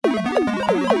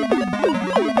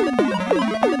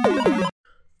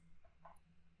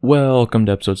Welcome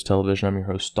to Episodes Television. I'm your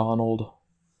host, Donald.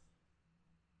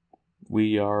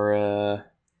 We're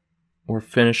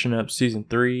finishing up season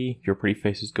 3. Your Pretty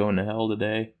Face is going to hell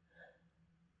today.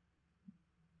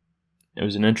 It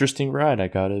was an interesting ride, I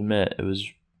gotta admit. It was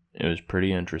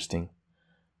pretty interesting.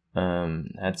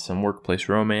 Had some workplace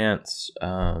romance,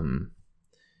 some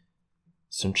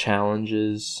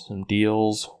challenges, some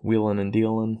deals, wheeling and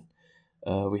dealing.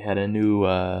 We had a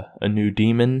new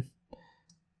demon.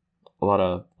 A lot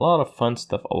of fun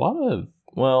stuff.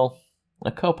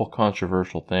 A couple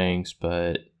controversial things,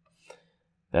 but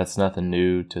that's nothing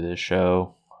new to this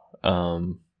show.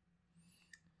 Through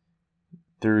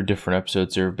different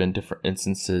episodes, there have been different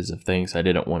instances of things I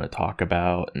didn't want to talk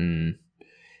about, and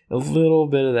a little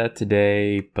bit of that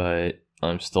today, but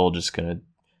I'm still just I'm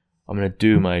gonna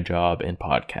do my job and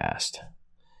podcast.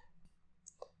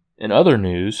 In other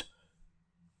news,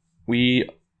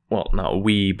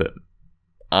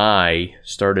 I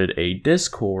started a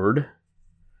Discord,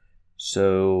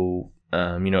 so,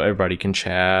 everybody can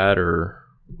chat or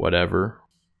whatever.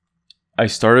 I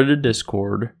started a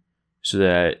Discord so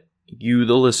that you,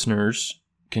 the listeners,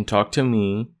 can talk to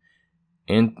me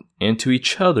and to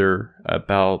each other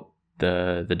about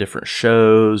the different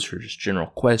shows or just general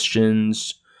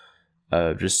questions,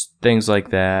 just things like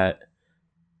that.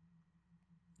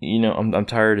 I'm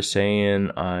tired of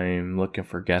saying I'm looking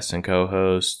for guests and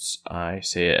co-hosts. I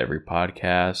say it every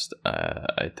podcast.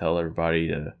 I tell everybody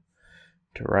to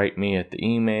write me at the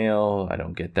email. I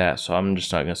don't get that, so I'm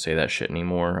just not going to say that shit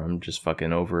anymore. I'm just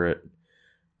fucking over it.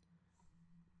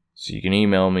 So you can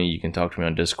email me. You can talk to me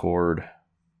on Discord.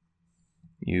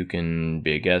 You can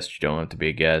be a guest. You don't have to be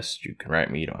a guest. You can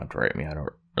write me. You don't have to write me. I don't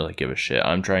really give a shit.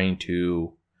 I'm trying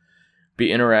to be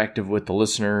interactive with the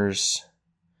listeners,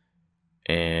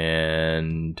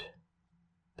 and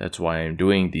that's why I'm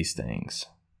doing these things.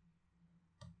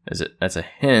 That's a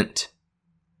hint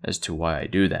as to why I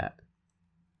do that.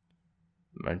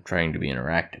 I'm trying to be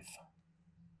interactive.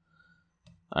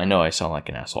 I know I sound like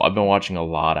an asshole. I've been watching a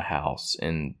lot of House,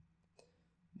 and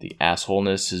the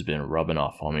assholeness has been rubbing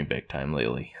off on me big time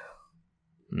lately.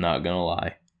 I'm not gonna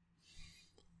lie.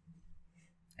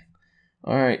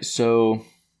 Alright, so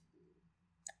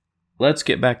let's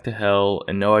get back to hell,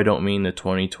 and no, I don't mean the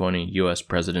 2020 US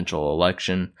presidential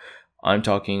election. I'm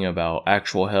talking about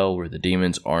actual hell where the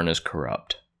demons aren't as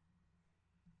corrupt.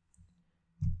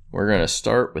 We're going to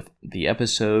start with the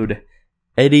episode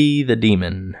Eddie the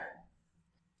Demon.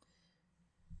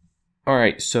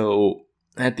 Alright, so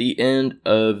at the end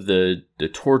of the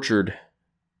tortured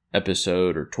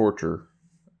episode, or torture,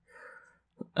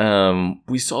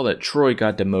 we saw that Troy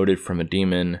got demoted from a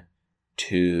demon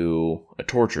to a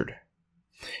tortured.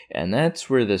 And that's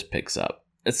where this picks up.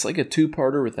 It's like a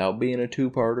two-parter without being a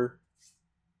two-parter.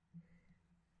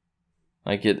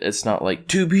 Like, it's not like,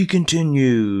 to be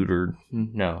continued, or,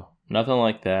 no, nothing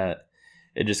like that.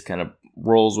 It just kind of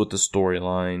rolls with the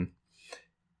storyline.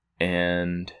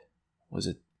 And, was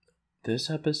it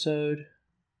this episode?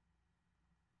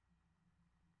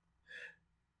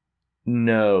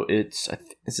 No, is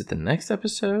it the next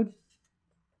episode?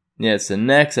 Yeah, it's the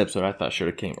next episode. I thought should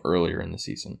have came earlier in the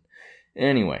season.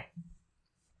 Anyway,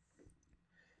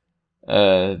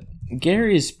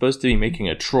 Gary is supposed to be making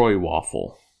a Troy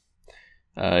waffle.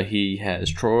 He has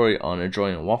Troy on a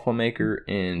joint waffle maker,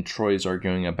 and Troy's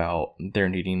arguing about there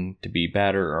needing to be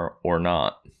batter or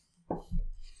not.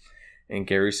 And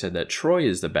Gary said that Troy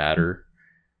is the batter,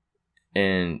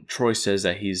 and Troy says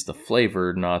that he's the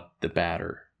flavor, not the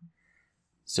batter.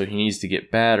 So he needs to get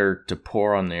batter to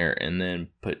pour on there, and then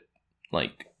put,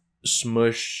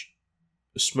 smush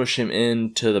him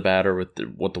into the batter with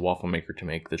the waffle maker to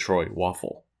make the Troy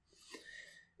waffle.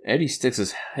 Eddie sticks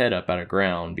his head up out of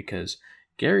ground because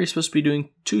Gary is supposed to be doing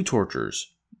two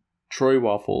tortures, Troy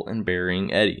waffle and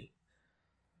burying Eddie.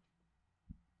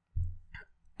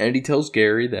 Eddie tells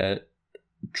Gary that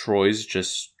Troy's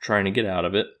just trying to get out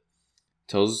of it.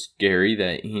 Tells Gary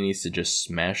that he needs to just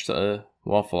smash the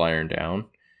waffle iron down.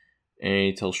 And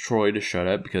he tells Troy to shut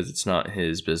up because it's not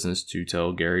his business to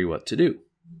tell Gary what to do.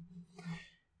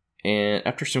 And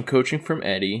after some coaching from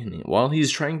Eddie, while he's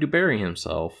trying to bury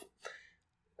himself,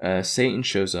 Satan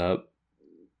shows up,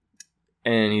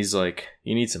 and he's like,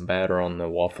 you need some batter on the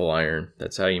waffle iron.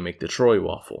 That's how you make the Troy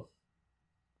waffle.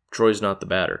 Troy's not the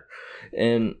batter.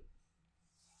 And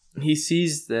he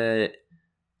sees that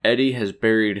Eddie has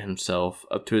buried himself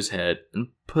up to his head and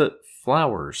put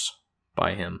flowers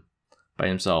by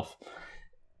himself.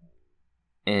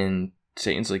 And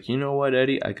Satan's like, you know what,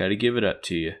 Eddie? I gotta give it up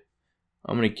to you.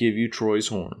 I'm going to give you Troy's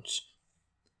horns.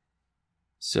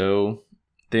 So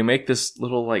they make this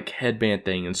little headband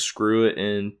thing and screw it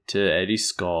into Eddie's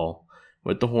skull.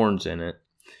 with the horns in it.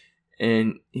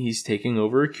 And he's taking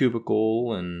over a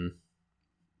cubicle, and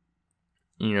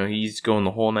he's going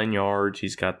the whole 9 yards.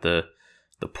 He's got the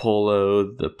polo,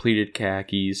 the pleated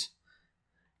khakis.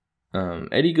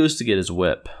 Eddie goes to get his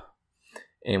whip,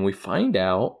 and we find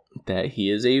out that he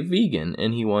is a vegan,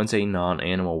 and he wants a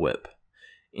non-animal whip.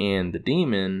 And the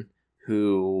demon,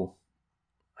 who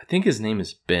I think his name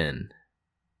is Ben.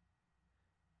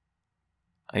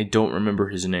 I don't remember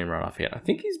his name right offhand. I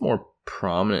think he's more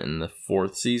prominent in the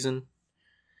 4th season.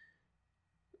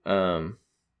 That's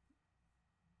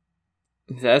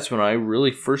when I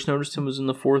really first noticed him, was in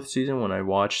the 4th season when I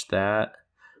watched that.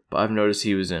 But I've noticed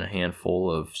he was in a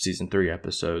handful of season 3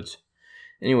 episodes.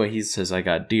 Anyway, he says, I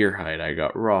got deer hide, I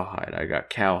got rawhide, I got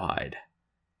cowhide.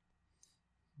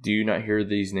 Do you not hear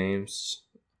these names?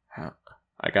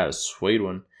 I got a suede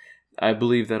one. I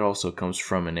believe that also comes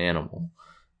from an animal.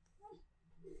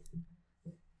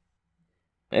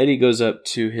 Eddie goes up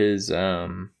to his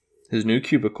new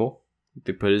cubicle.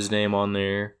 They put his name on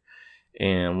there.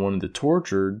 And one of the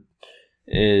tortured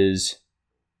is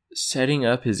setting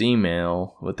up his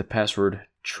email with the password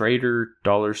Trader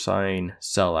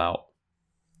 $sellout.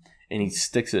 And he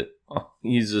sticks it, he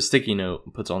uses a sticky note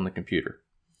and puts it on the computer.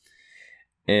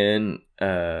 And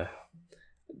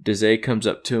Dazay comes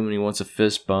up to him and he wants a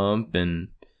fist bump. And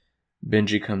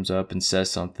Benji comes up and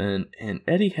says something. And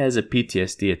Eddie has a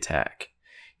PTSD attack.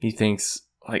 He thinks,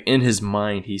 like, in his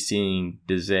mind, he's seeing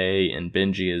Dazay and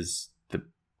Benji as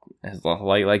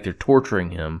like they're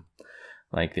torturing him,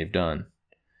 like they've done.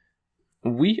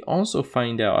 We also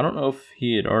find out, I don't know if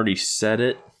he had already said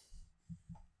it.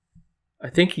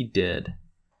 I think he did.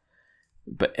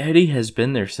 But Eddie has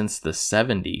been there since the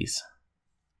 70s.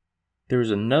 There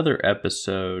was another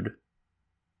episode.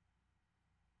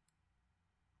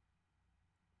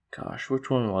 Gosh,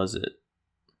 which one was it?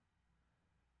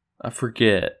 I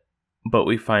forget. But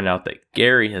we find out that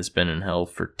Gary has been in hell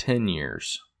for 10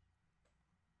 years.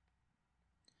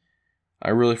 I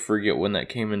really forget when that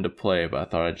came into play, but I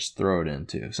thought I'd just throw it in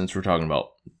too, since we're talking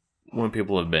about when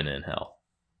people have been in hell.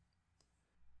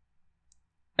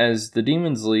 As the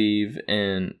demons leave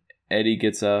and Eddie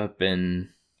gets up and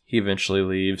he eventually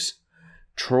leaves,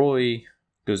 Troy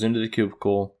goes into the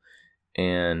cubicle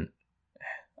and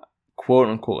quote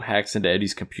unquote hacks into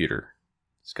Eddie's computer.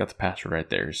 It's got the password right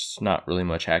there. There's not really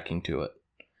much hacking to it.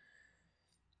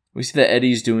 We see that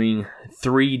Eddie's doing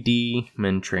 3D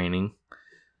men training.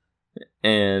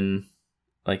 And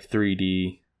like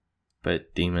 3D,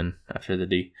 but demon after the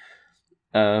D.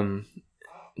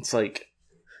 It's like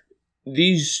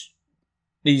these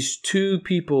 2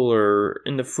 people are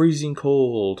in the freezing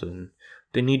cold and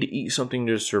they need to eat something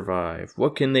to survive.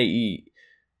 What can they eat?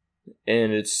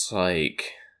 And it's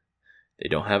like they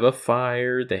don't have a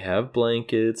fire. They have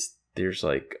blankets. There's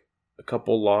like a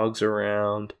couple logs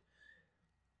around.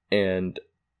 And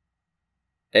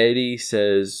Eddie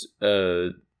says,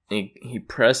 he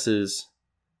presses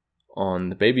on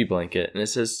the baby blanket and it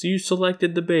says, you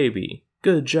selected the baby.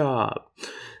 Good job.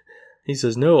 He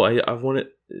says, no, I want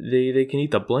it. They can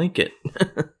eat the blanket.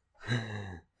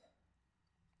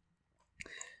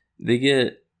 They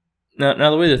get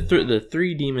now the way the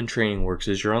 3 demon training works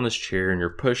is you're on this chair and you're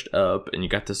pushed up and you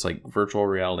got this like virtual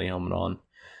reality helmet on.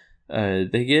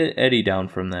 They get Eddie down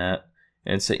from that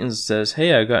and Satan says,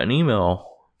 hey, I got an email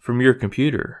from your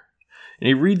computer. And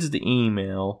he reads the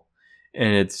email,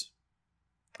 and it's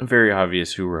very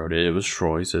obvious who wrote it. It was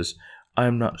Troy. He says,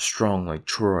 I'm not strong like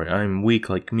Troy. I'm weak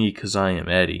like me because I am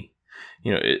Eddie.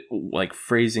 Like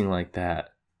phrasing like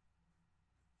that.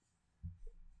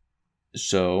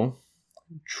 So,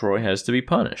 Troy has to be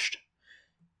punished.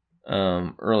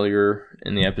 Earlier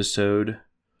in the episode,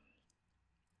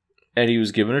 Eddie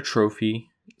was given a trophy,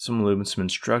 some lube, and some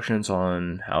instructions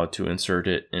on how to insert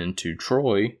it into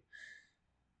Troy.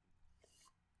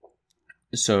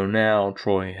 So now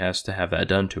Troy has to have that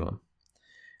done to him.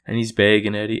 And he's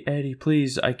begging Eddie,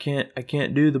 please, I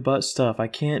can't do the butt stuff. I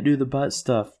can't do the butt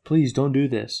stuff. Please don't do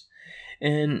this.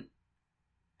 And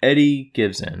Eddie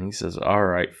gives in. He says, all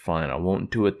right, fine, I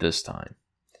won't do it this time.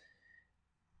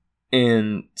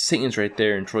 And Satan's right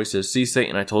there, and Troy says, see,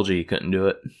 Satan, I told you couldn't do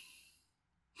it.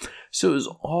 So it was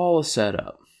all a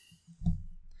setup.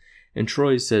 And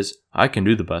Troy says, I can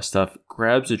do the butt stuff,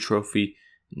 grabs a trophy,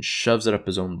 and shoves it up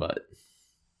his own butt.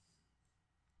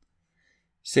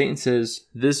 Satan says,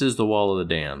 this is the wall of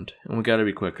the damned. And we gotta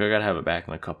be quick. I gotta have it back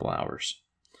in a couple hours.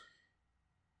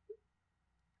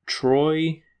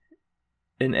 Troy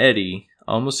and Eddie,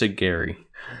 I almost said Gary.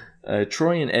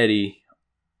 Troy and Eddie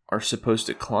are supposed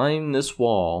to climb this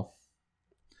wall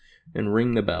and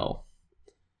ring the bell.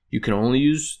 You can only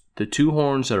use the 2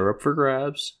 horns that are up for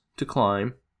grabs to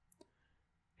climb.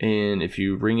 And if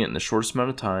you ring it in the shortest amount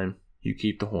of time, you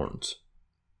keep the horns.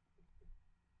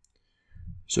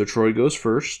 So Troy goes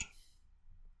first.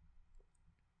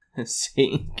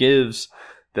 Satan gives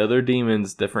the other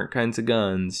demons different kinds of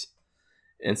guns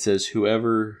and says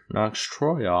whoever knocks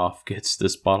Troy off gets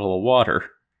this bottle of water.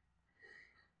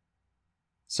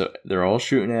 So they're all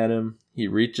shooting at him. He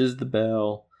reaches the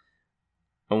bell.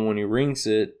 And when he rings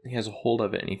it, he has a hold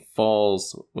of it and he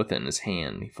falls with it in his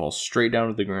hand. He falls straight down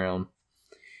to the ground.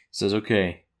 He says,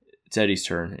 okay, it's Eddie's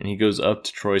turn. And he goes up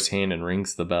to Troy's hand and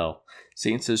rings the bell.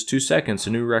 Satan says, 2 seconds, a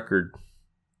new record.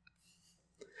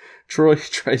 Troy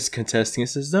tries contesting and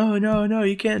says, no,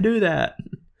 you can't do that.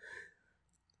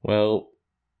 Well,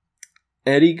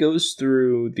 Eddie goes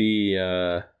through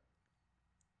the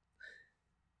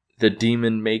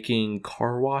demon-making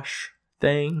car wash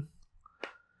thing.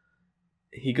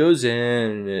 He goes in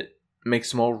and it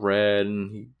makes them all red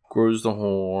and he grows the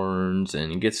horns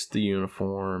and he gets the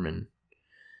uniform and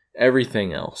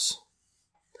everything else.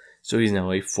 So he's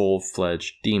now a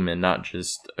full-fledged demon, not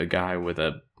just a guy with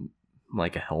a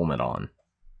helmet on.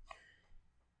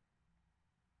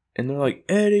 And they're like,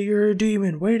 Eddie, you're a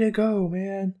demon. Way to go,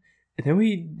 man. And then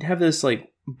we have this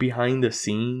behind the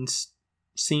scenes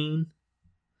scene.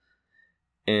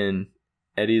 And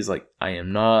Eddie's like, I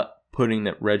am not putting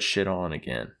that red shit on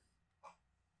again.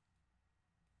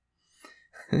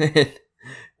 And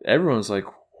everyone's like,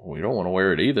 we don't want to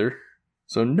wear it either.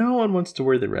 So no one wants to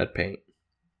wear the red paint.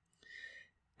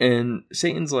 And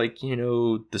Satan's like,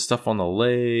 the stuff on the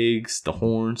legs, the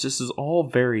horns, this is all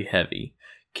very heavy.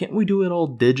 Can't we do it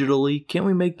all digitally? Can't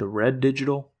we make the red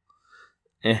digital?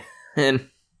 And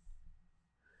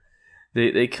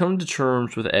they come to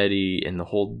terms with Eddie and the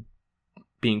whole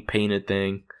being painted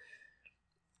thing.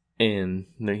 And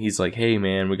he's like, hey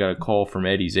man, we got a call from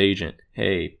Eddie's agent.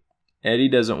 Hey, Eddie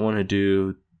doesn't want to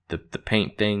do the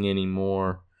paint thing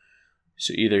anymore.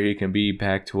 So either he can be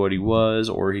back to what he was,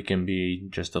 or he can be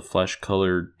just a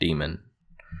flesh-colored demon.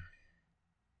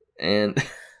 And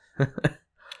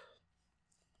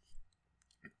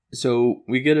so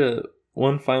we get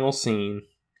one final scene.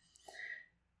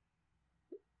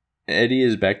 Eddie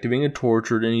is back to being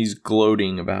tortured, and he's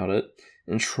gloating about it.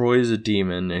 And Troy is a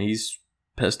demon, and he's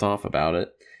pissed off about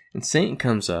it. And Satan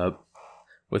comes up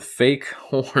with fake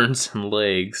horns and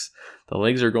legs. The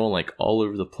legs are going all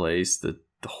over the place. The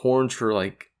horns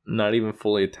are not even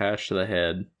fully attached to the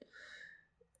head.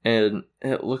 And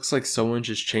it looks like someone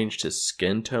just changed his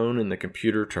skin tone in the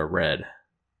computer to red.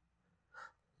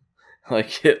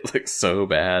 It looks so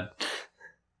bad.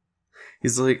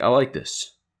 He's like, I like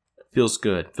this. It feels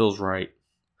good. Feels right.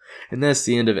 And that's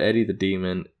the end of Eddie the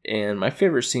Demon. And my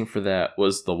favorite scene for that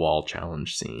was the wall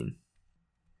challenge scene.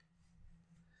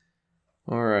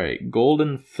 Alright,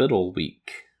 Golden Fiddle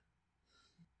Week.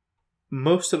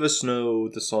 Most of us know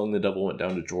the song The Devil Went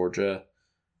Down to Georgia.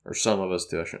 Or some of us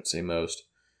do, I shouldn't say most.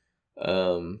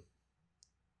 Devil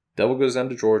goes down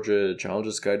to Georgia,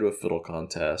 challenges the guy to a fiddle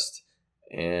contest.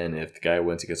 And if the guy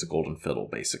wins, he gets a golden fiddle,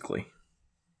 basically.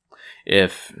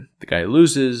 If the guy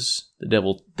loses, the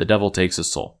devil takes his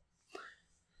soul.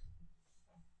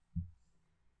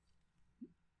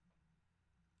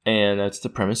 And that's the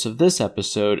premise of this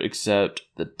episode, except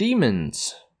the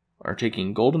demons are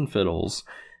taking golden fiddles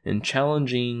and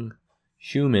challenging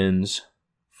humans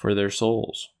for their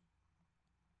souls.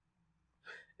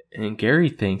 And Gary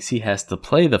thinks he has to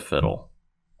play the fiddle.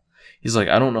 He's like,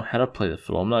 I don't know how to play the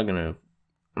fiddle. I'm not gonna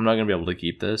be able to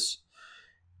keep this.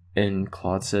 And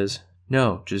Claude says,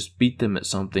 no, just beat them at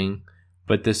something,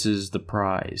 but this is the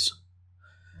prize.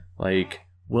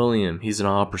 William, he's an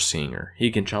opera singer. He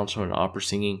can challenge someone to opera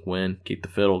singing, win, keep the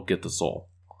fiddle, get the soul.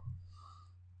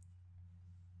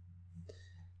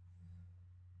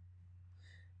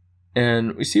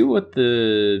 And we see what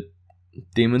the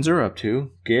demons are up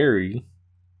to. Gary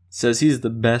says he's the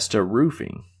best at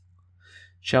roofing.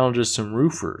 Challenges some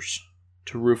roofers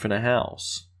to roof in a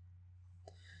house.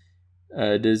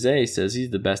 Dezay says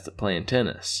he's the best at playing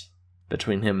tennis.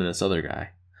 Between him and this other guy.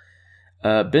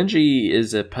 Benji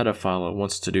is a pedophile and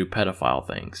wants to do pedophile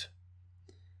things.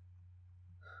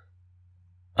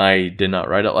 I did not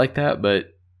write it like that,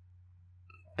 but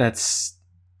it's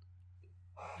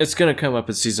gonna come up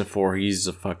in season 4. He's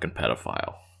a fucking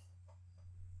pedophile.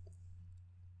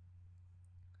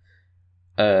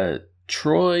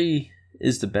 Troy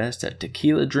is the best at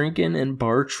tequila drinking and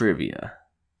bar trivia.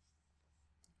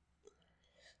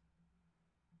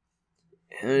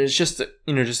 And it's just a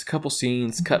couple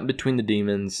scenes cut in between the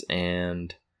demons,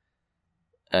 and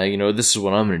this is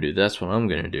what I'm gonna do. That's what I'm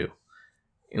gonna do.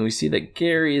 And we see that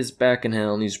Gary is back in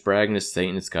hell, and he's bragging to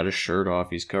Satan. He's got his shirt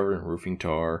off. He's covered in roofing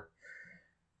tar.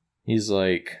 He's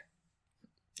like,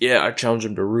 Yeah, I challenged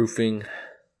him to roofing.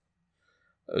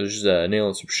 I was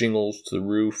nailing some shingles to the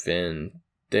roof, and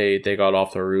they got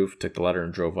off the roof, took the ladder,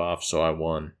 and drove off, so I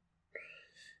won.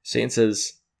 Satan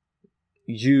says,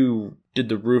 you did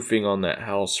the roofing on that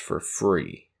house for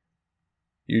free.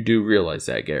 You do realize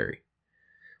that, Gary.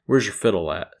 Where's your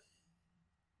fiddle at?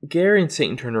 Gary and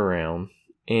Satan turn around,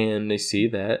 and they see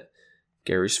that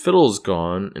Gary's fiddle is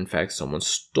gone. In fact, someone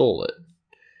stole it.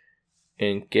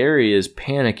 And Gary is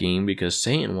panicking because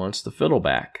Satan wants the fiddle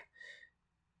back.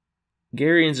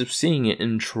 Gary ends up seeing it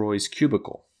in Troy's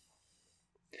cubicle.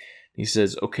 He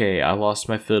says, okay, I lost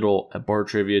my fiddle at bar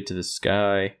trivia to this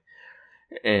guy,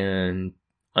 and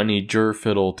I need your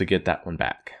fiddle to get that one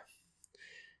back.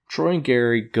 Troy and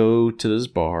Gary go to this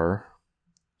bar,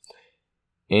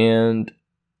 and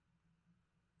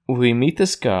we meet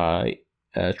this guy.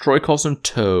 Troy calls him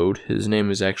Toad. His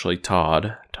name is actually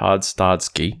Todd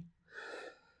Stodsky.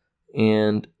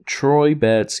 And Troy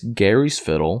bets Gary's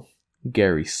fiddle,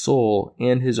 Gary's soul,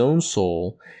 and his own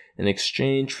soul in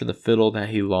exchange for the fiddle that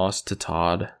he lost to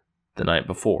Todd the night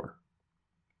before.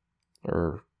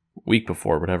 Or week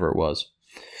before, whatever it was.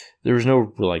 There was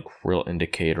no real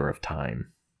indicator of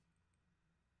time.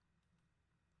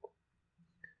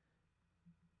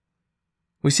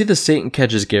 We see that Satan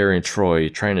catches Gary and Troy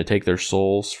trying to take their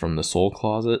souls from the soul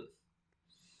closet.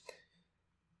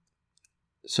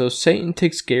 So Satan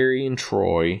takes Gary and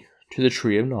Troy to the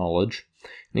Tree of Knowledge,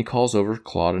 and he calls over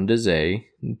Claude and Désiré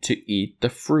to eat the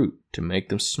fruit to make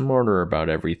them smarter about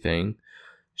everything,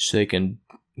 so they can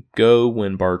go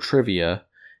win bar trivia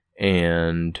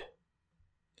and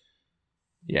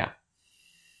get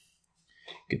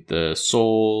the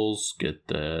souls, get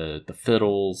the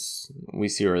fiddles. We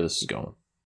see where this is going.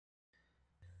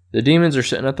 The demons are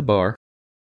sitting at the bar.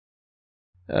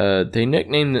 They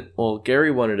nicknamed it. Well,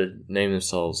 Gary wanted to name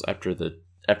themselves after the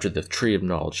Tree of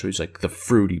Knowledge. So he's like the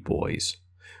Fruity Boys,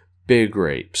 Big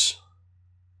Grapes,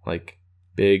 like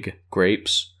big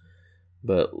grapes,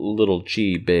 but little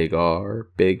G, big R,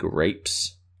 Big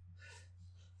Grapes.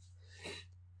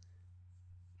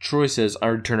 Troy says,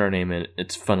 "I would turn our name in.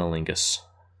 It's Funnelingus,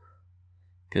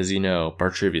 because bar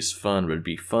trivia's fun, but it'd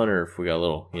be funner if we got a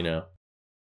little,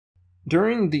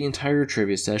 During the entire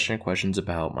trivia session, questions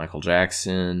about Michael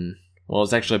Jackson. Well,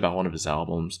 it's actually about one of his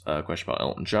albums. A question about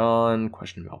Elton John.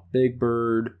 Question about Big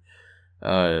Bird.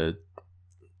 There's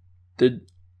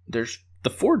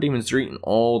the four demons are eating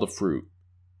all the fruit,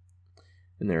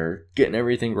 and they're getting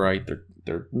everything right.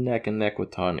 They're neck and neck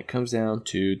with Todd, and it comes down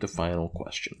to the final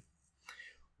question.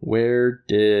 I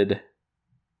didn't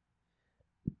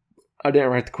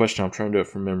write the question. I'm trying to do it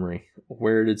from memory.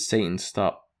 Where did Satan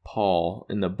stop Paul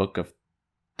in the book of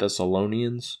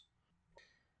Thessalonians?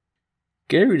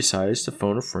 Gary decides to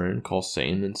phone a friend, call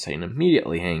Satan, and Satan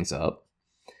immediately hangs up.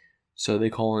 So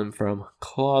they call him from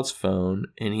Claude's phone,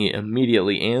 and he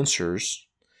immediately answers.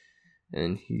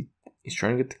 And he's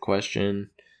trying to get the question,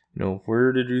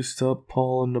 where did you stop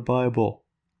Paul in the Bible?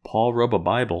 Paul rub a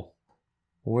Bible.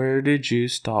 Where did you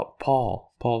stop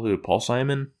Paul? Paul who? Paul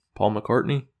Simon? Paul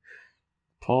McCartney?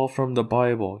 Paul from the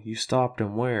Bible. You stopped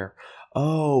him where?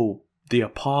 Oh, the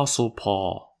Apostle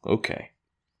Paul. Okay.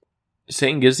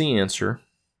 Satan gives the answer,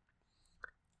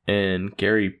 and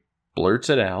Gary blurts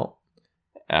it out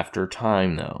after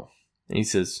time, though. And he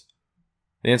says,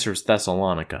 the answer is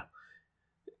Thessalonica.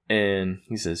 And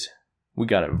he says, we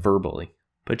got it verbally,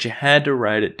 but you had to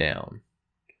write it down.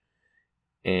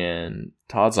 And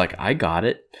Todd's like, I got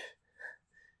it.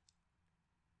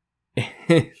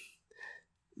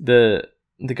 The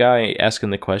guy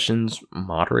asking the questions,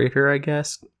 moderator, I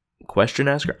guess, question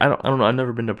asker. I don't know. I've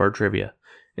never been to bar trivia.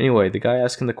 Anyway, the guy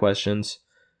asking the questions,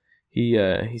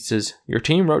 he says, your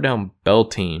team wrote down Bell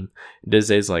Team.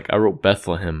 Dizzy's like, I wrote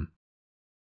Bethlehem.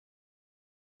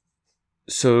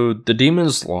 So the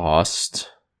demons lost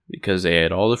because they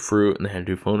had all the fruit and they had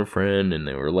to phone a friend and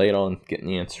they were late on getting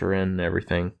the answer in and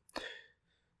everything.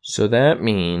 So that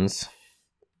means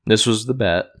this was the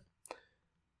bet.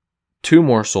 2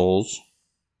 more souls,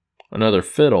 another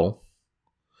fiddle,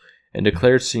 and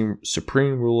declared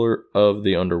supreme ruler of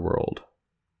the underworld.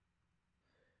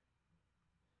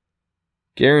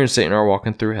 Gary and Satan are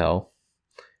walking through hell,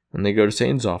 and they go to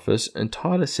Satan's office, and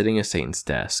Todd is sitting at Satan's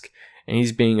desk, and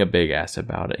he's being a big ass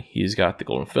about it. He's got the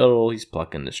golden fiddle, he's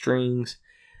plucking the strings.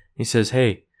 He says,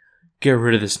 hey, get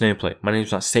rid of this nameplate. My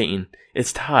name's not Satan,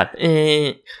 it's Todd.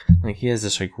 Like, he has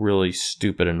this really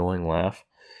stupid, annoying laugh.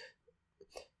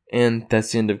 And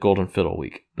that's the end of Golden Fiddle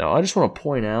Week. Now, I just want to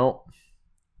point out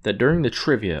that during the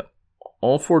trivia,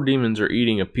 all 4 demons are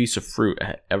eating a piece of fruit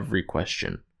at every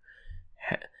question.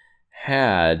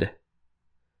 And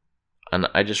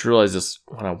I just realized this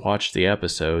when I watched the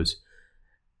episodes,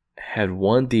 had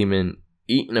one demon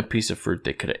eaten a piece of fruit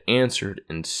they could have answered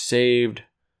and saved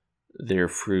their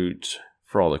fruit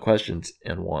for all the questions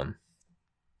and won.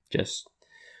 Just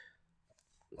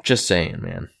saying,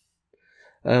 man.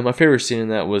 My favorite scene in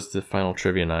that was the final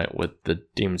trivia night with the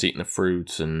demons eating the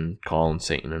fruits and calling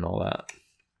Satan and all that.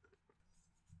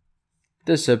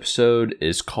 This episode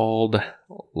is called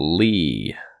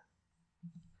Lee.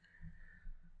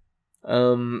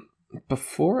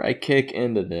 Before I kick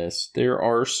into this, there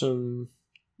are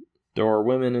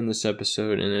women in this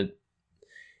episode,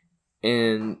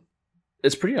 and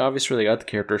it's pretty obvious where they got the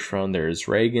characters from. There's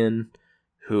Reagan,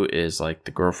 who is like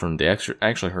the girl from The Exorcist.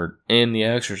 Actually, in The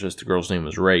Exorcist, the girl's name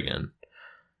was Reagan,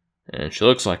 and she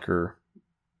looks like her,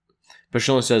 but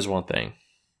she only says one thing,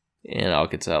 and I'll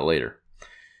get to that later.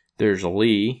 There's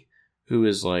Lee, who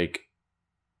is like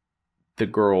the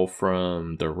girl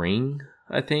from The Ring,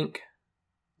 I think.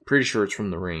 Pretty sure it's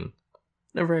from The Ring.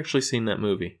 Never actually seen that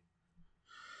movie.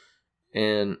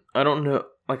 And I don't know,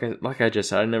 like I just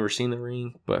said, I've never seen The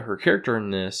Ring, but her character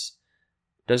in this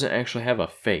doesn't actually have a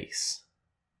face.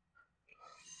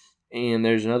 And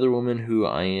there's another woman who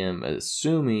I am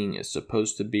assuming is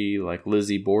supposed to be like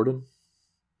Lizzie Borden.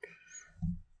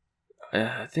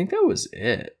 I think that was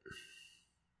it.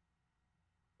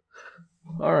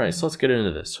 Alright, so let's get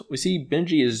into this. We see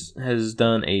Benji has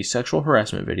done a sexual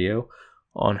harassment video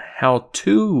on how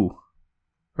to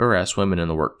harass women in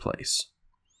the workplace.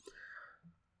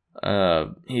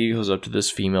 He goes up to this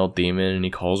female demon and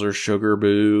he calls her sugar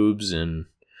boobs and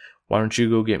why don't you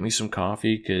go get me some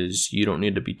coffee because you don't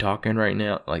need to be talking right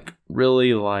now. Like,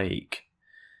 really, like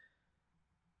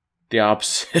the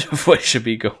opposite of what should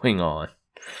be going on.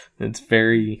 It's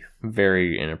very,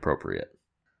 very inappropriate.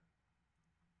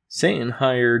 Satan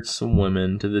hired some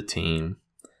women to the team,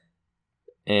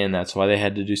 and that's why they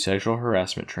had to do sexual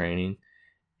harassment training.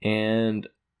 And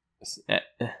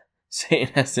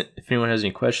Satan if anyone has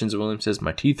any questions, William says,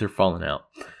 "My teeth are falling out."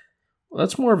 Well,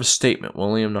 that's more of a statement,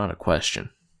 William, not a question.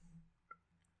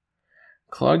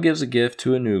 Claude gives a gift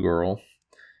to a new girl,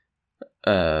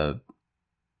 a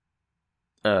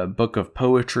book of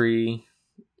poetry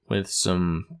with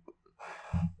some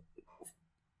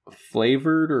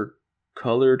flavored or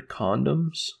colored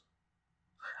condoms.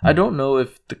 I don't know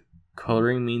if the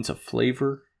coloring means a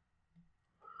flavor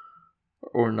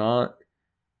or not.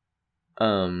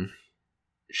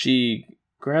 She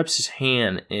grabs his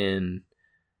hand and...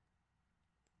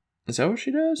 Is that what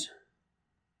she does?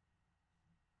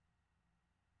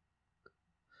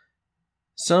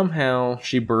 Somehow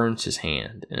she burns his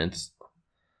hand and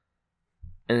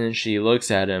then she looks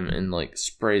at him and like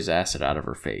sprays acid out of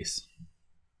her face.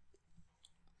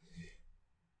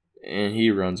 And he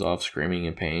runs off screaming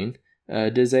in pain.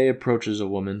 Dizzy approaches a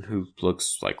woman who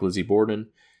looks like Lizzie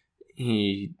Borden.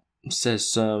 He says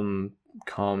some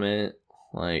comment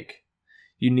like,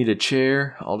 "You need a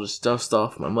chair? I'll just dust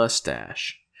off my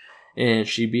mustache." And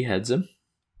she beheads him.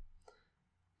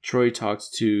 Troy talks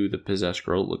to the possessed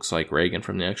girl, looks like Reagan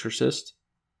from The Exorcist.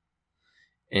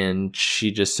 And she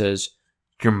just says,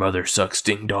 "Your mother sucks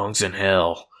ding-dongs in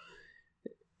hell."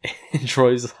 And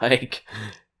Troy's like,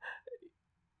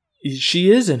 "She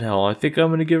is in hell. I think I'm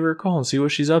going to give her a call and see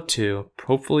what she's up to.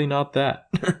 Hopefully not that."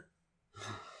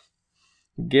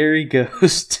 Gary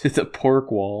goes to the pork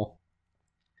wall.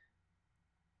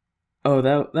 Oh,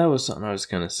 that was something I was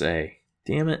going to say.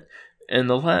 Damn it. In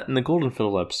the Golden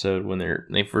Fiddle episode, when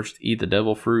they first eat the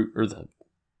devil fruit, or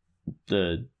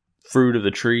the fruit of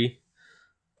the tree.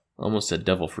 I almost said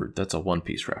devil fruit. That's a One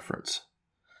Piece reference.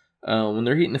 When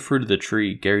they're eating the fruit of the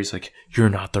tree, Gary's like, "You're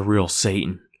not the real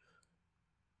Satan."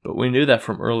 But we knew that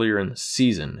from earlier in the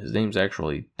season. His name's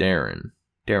actually Darren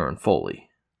Foley.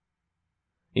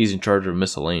 He's in charge of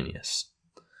miscellaneous.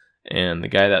 And the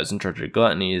guy that was in charge of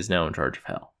gluttony is now in charge of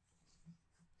hell.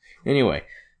 Anyway,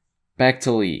 back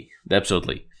to Lee. The episode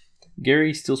Lee.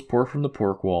 Gary steals pork from the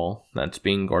pork wall that's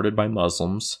being guarded by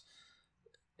Muslims.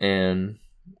 And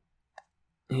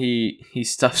he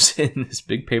stuffs it in this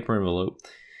big paper envelope.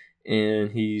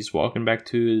 And he's walking back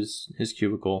to his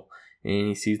cubicle. And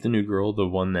he sees the new girl, the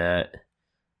one that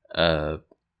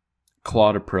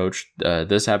Claude approached.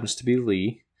 This happens to be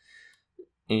Lee.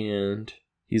 And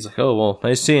he's like, "Oh, well,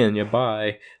 nice seeing you,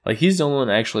 bye." Like, he's the only one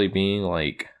actually being,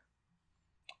 like,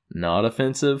 not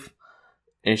offensive.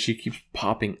 And she keeps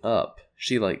popping up.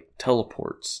 She, like,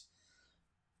 teleports.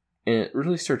 And it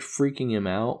really starts freaking him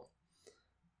out.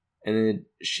 And then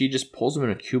she just pulls him in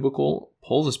a cubicle,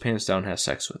 pulls his pants down, and has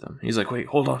sex with him. He's like, "Wait,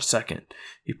 hold on a second."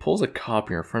 He pulls a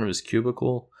copier in front of his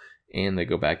cubicle, and they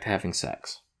go back to having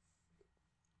sex.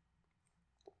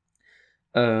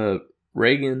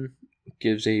 Reagan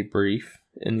gives a brief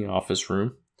in the office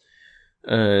room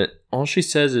All she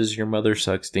says is, "Your mother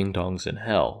sucks ding dongs in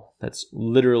hell." That's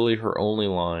literally her only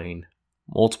line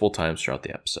multiple times throughout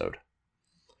the episode.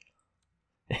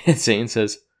 And Satan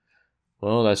says,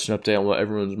 "Well, that's an update on what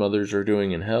everyone's mothers are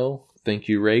doing in hell. Thank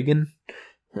you, Reagan."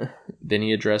 Then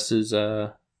he addresses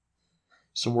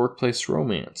some workplace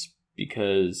romance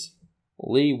because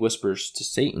Lee whispers to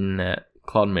Satan that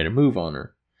Claude made a move on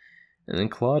her. And then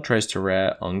Claude tries to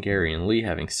rat on Gary and Lee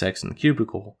having sex in the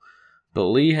cubicle. But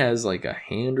Lee has like a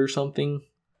hand or something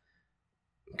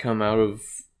come out of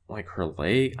like her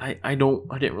leg. I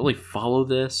didn't really follow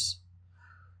this.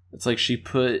 It's like she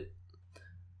put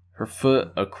her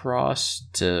foot across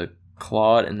to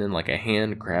Claude and then like a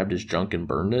hand grabbed his junk and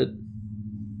burned it.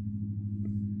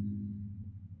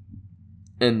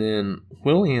 And then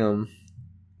William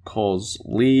calls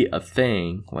Lee a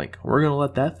thing. Like, "We're gonna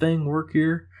let that thing work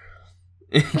here?"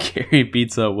 And Gary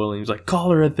beats up William. He's like,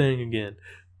 "Call her a thing again.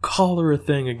 Call her a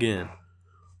thing again.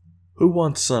 Who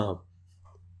wants some?"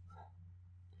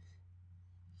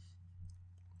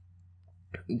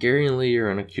 Gary and Lee are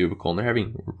in a cubicle and they're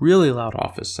having really loud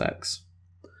office sex.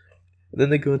 And then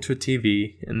they go into a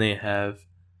TV and they have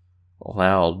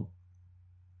loud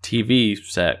TV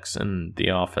sex in the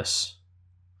office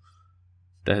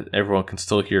that everyone can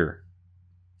still hear.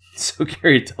 So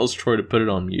Gary tells Troy to put it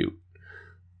on mute.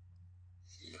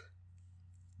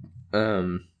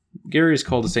 Gary is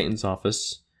called to Satan's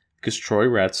office because Troy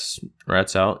rats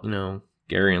out,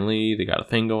 Gary and Lee, they got a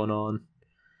thing going on.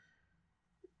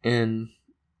 And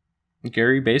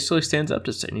Gary basically stands up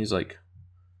to Satan. He's like,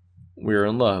 "We're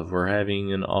in love. We're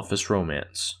having an office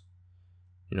romance.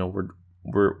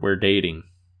 We're dating."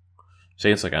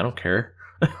 Satan's like, "I don't care."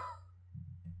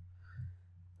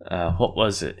 What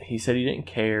was it? He said he didn't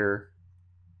care.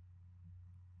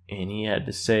 And he had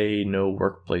to say no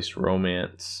workplace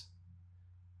romance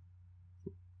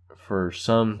for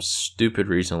some stupid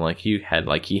reason. Like he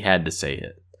had to say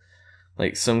it.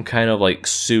 Like some kind of like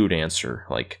sued answer.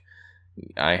 Like,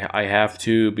 I have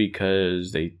to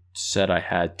because they said I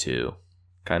had to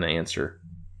kind of answer.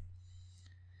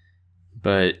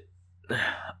 But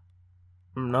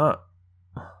I'm not.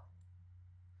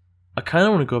 I kind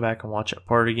of want to go back and watch that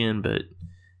part again, but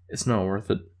it's not worth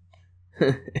it.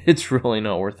 It's really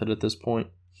not worth it at this point.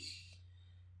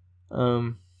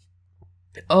 Oh,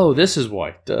 this is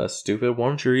why. Duh, stupid. Why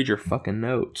don't you read your fucking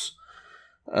notes?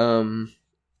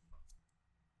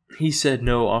 He said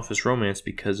no office romance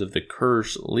because of the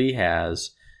curse Lee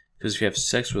has. Because if you have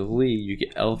sex with Lee, you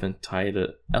get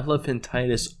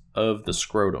elephantitis of the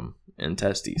scrotum and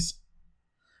testes.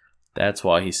 That's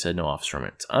why he said no office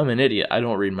romance. I'm an idiot. I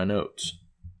don't read my notes.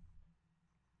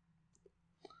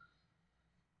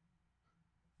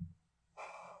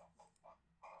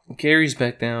 Gary's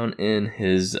back down in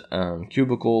his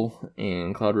cubicle,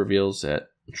 and Claude reveals that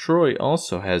Troy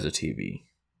also has a TV.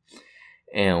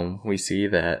 And we see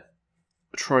that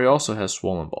Troy also has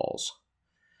swollen balls.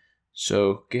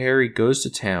 So Gary goes to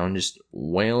town just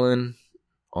wailing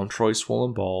on Troy's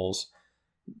swollen balls.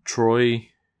 Troy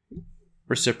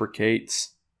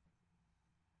reciprocates.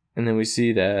 And then we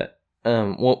see that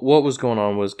what was going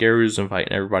on was Gary was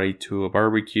inviting everybody to a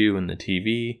barbecue in the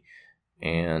TV.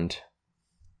 And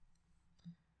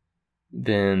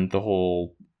then the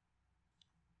whole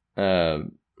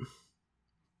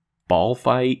ball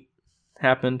fight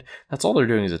happened. That's all they're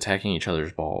doing is attacking each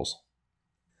other's balls.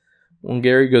 When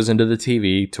Gary goes into the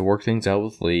TV to work things out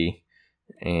with Lee,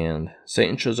 and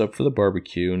Satan shows up for the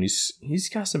barbecue, and he's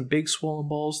got some big swollen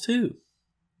balls too.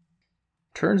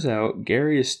 Turns out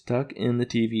Gary is stuck in the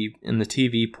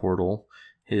TV portal.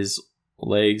 His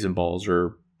legs and balls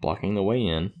are blocking the way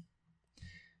in.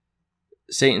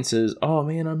 Satan says, "Oh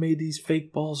man, I made these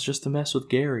fake balls just to mess with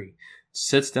Gary."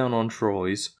 Sits down on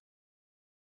Troy's.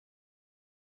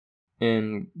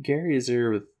 And Gary is there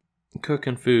with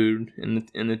cooking food in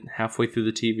the halfway through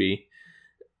the TV.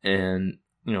 And,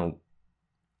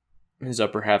 his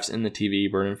upper half's in the TV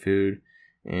burning food.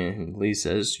 And Lee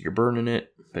says, "You're burning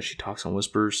it." But she talks in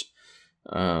whispers.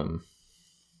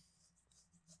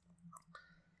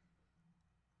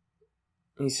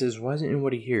 He says, "Why isn't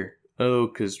anybody here?" "Oh,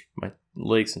 because my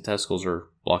legs and testicles are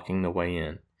blocking the way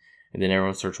in." And then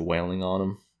everyone starts wailing on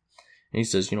him. And he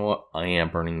says, "You know what? I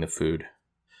am burning the food."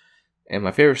 And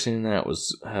my favorite scene in that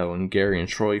was how when Gary and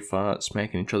Troy fought,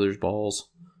 smacking each other's balls.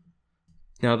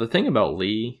 Now, the thing about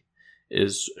Lee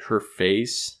is her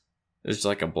face is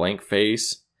like a blank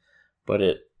face, but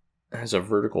it has a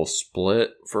vertical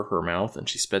split for her mouth, and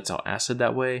she spits out acid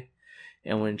that way.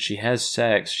 And when she has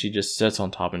sex, she just sits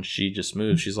on top and she just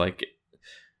moves. She's like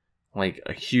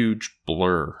a huge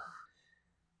blur.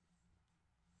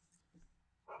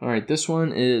 Alright, this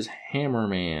one is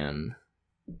Hammerman.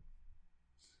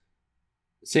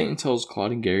 Satan tells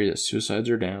Claude and Gary that suicides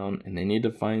are down and they need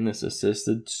to find this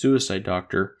assisted suicide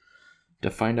doctor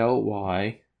to find out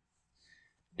why.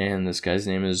 And this guy's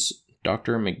name is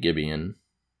Dr. McGibion.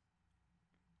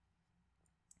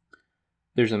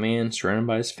 There's a man surrounded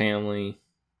by his family.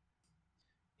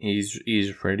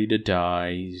 He's ready to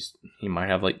die. He might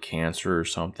have like cancer or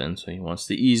something, so he wants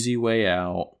the easy way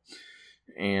out.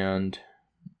 And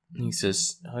he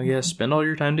says, "Oh yeah, spend all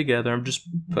your time together. I'm just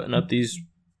putting up these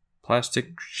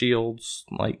plastic shields,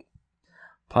 like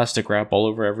plastic wrap all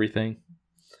over everything."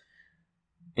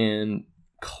 And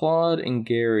Claude and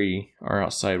Gary are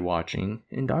outside watching,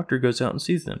 and Doctor goes out and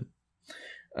sees them.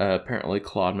 Apparently,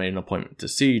 Claude made an appointment to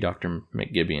see Dr.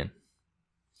 McGibion.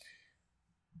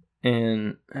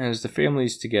 And as the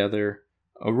family's together,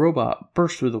 a robot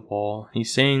bursts through the wall.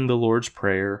 He's saying the Lord's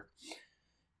Prayer.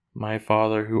 "My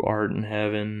Father who art in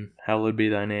heaven, hallowed be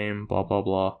thy name," blah, blah,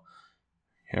 blah.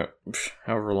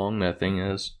 However long that thing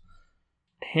is.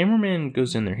 Hammerman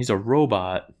goes in there. He's a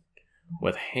robot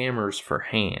with hammers for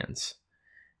hands.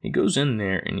 He goes in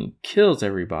there and he kills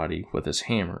everybody with his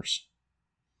hammers.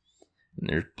 And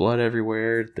there's blood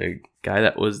everywhere. The guy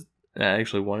that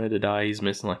actually wanted to die, he's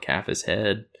missing like half his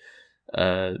head.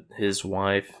 His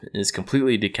wife is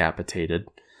completely decapitated.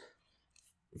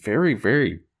 Very,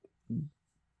 very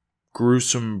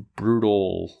gruesome,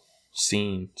 brutal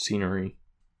scenery.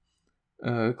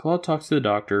 Claude talks to the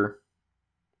doctor.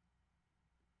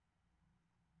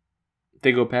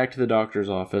 They go back to the doctor's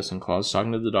office, and Claude's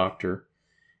talking to the doctor.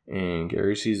 And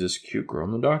Gary sees this cute girl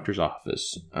in the doctor's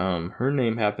office. Her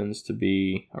name happens to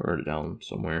be, I wrote it down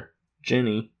somewhere,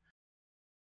 Jenny.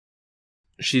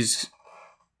 She's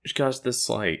got this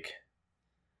like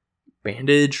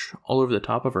bandage all over the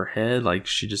top of her head, like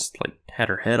she just like had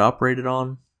her head operated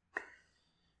on.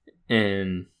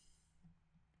 And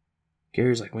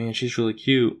Gary's like, "Man, she's really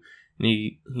cute." And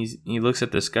he looks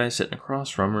at this guy sitting across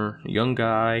from her, a young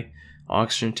guy,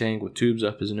 oxygen tank with tubes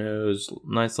up his nose,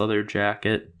 nice leather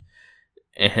jacket,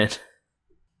 and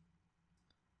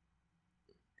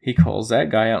he calls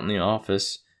that guy out in the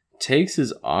office, takes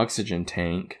his oxygen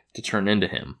tank to turn into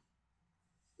him.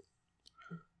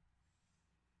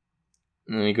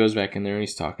 And then he goes back in there and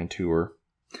he's talking to her.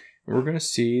 And we're going to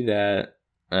see that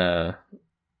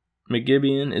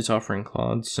McGibion is offering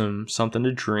Claude something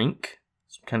to drink,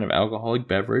 some kind of alcoholic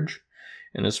beverage,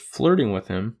 and is flirting with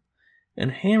him.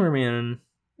 And Hammerman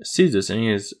sees this and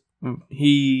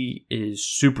he is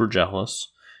super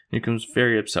jealous. He becomes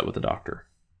very upset with the doctor.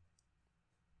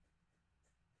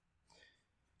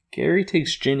 Gary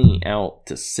takes Jenny out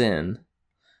to sin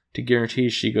to guarantee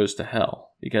she goes to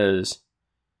hell, because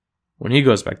when he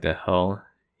goes back to hell,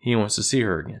 he wants to see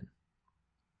her again.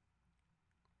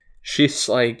 She's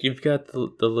like, "You've got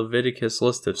the Leviticus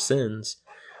list of sins,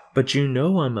 but you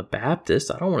know I'm a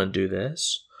Baptist. I don't want to do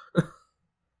this.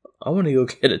 I want to go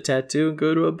get a tattoo and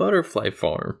go to a butterfly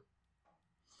farm."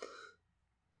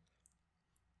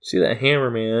 See that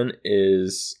Hammerman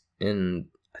is in,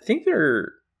 I think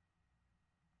they're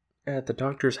at the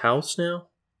doctor's house now.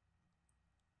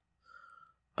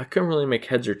 I couldn't really make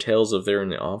heads or tails of they're in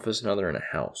the office, now they're in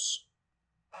a house.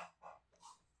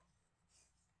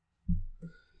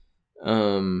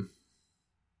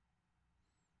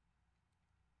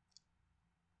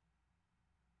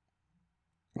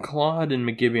 Claude and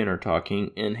McGibion are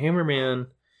talking, and Hammerman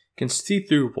can see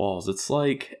through walls. It's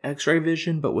like X-ray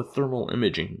vision, but with thermal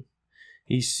imaging.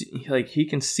 He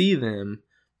can see them,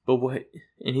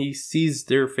 and he sees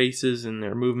their faces and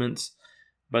their movements,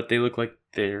 but they look like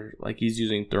he's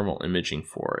using thermal imaging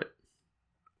for it.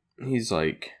 He's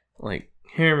like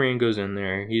Hammerman goes in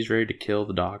there. He's ready to kill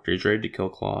the doctor. He's ready to kill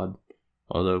Claude,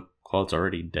 although Claude's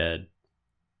already dead.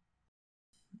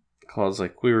 Claude's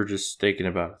like, "We were just thinking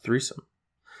about a threesome."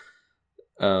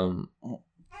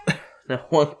 Now,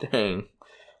 one thing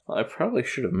I probably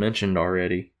should have mentioned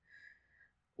already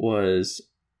was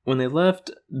when they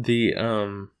left the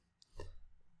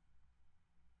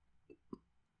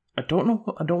I don't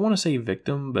want to say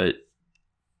victim, but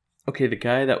okay, the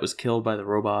guy that was killed by the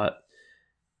robot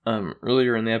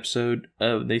earlier in the episode,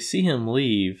 they see him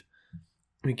leave.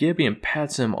 McGibion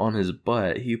pats him on his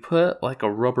butt. He put like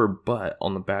a rubber butt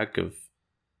on the back of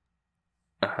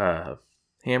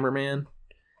Hammerman.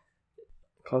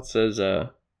 Claude says,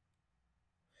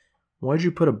 "Why'd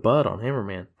you put a butt on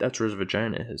Hammerman? That's where his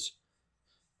vagina is."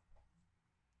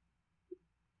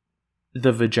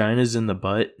 "The vagina's in the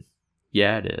butt?"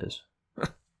 "Yeah, it is."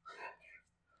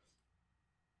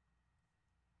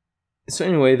 So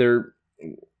anyway,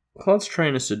 Claude's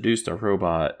trying to seduce the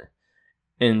robot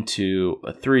into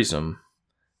a threesome,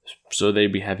 so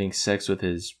they'd be having sex with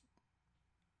his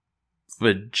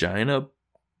vagina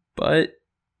butt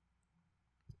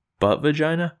butt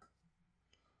vagina.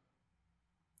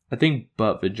 I think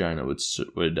butt vagina would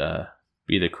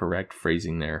be the correct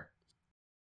phrasing there.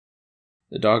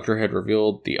 The doctor had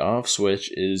revealed the off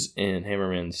switch is in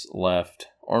Hammerman's left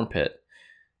armpit.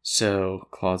 So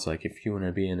Claude's like, if you want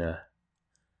to be in a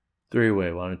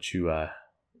three-way, why don't you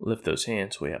lift those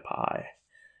hands way up high?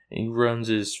 And he runs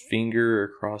his finger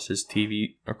across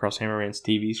Hammerman's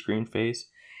TV screen face.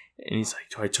 And he's like,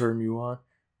 do I turn you on?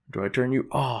 Do I turn you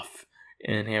off?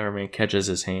 And Hammerman catches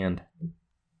his hand.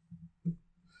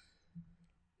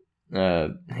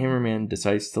 Hammerman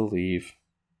decides to leave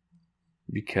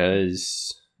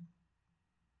because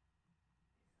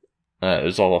it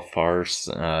was all a farce.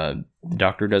 The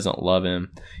doctor doesn't love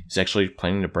him. He's actually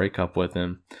planning to break up with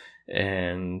him.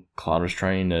 And Claude was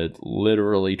trying to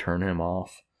literally turn him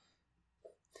off.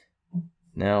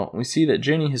 Now, we see that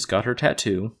Jenny has got her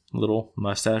tattoo, little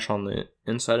mustache on the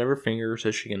inside of her finger so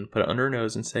she can put it under her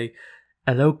nose and say,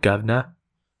 "Hello, governor."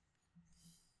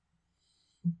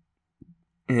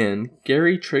 And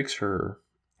Gary tricks her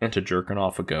into jerking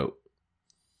off a goat.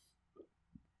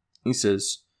 He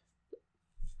says,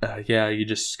 yeah, you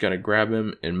just gotta grab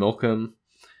him and milk him.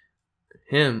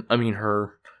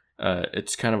 Her.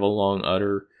 It's kind of a long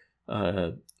udder.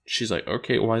 She's like,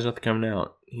 okay, why is nothing coming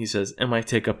out? He says, it might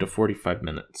take up to 45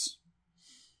 minutes.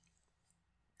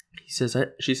 She says, I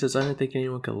didn't think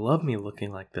anyone could love me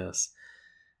looking like this.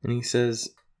 And he says,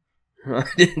 I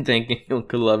didn't think anyone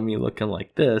could love me looking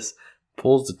like this.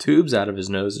 Pulls the tubes out of his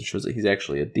nose and shows that he's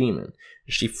actually a demon.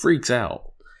 She freaks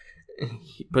out.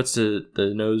 He puts the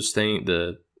nose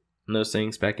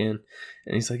things back in,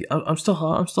 and he's like, I'm still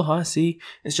hot, see?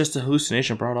 It's just a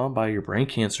hallucination brought on by your brain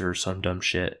cancer or some dumb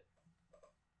shit.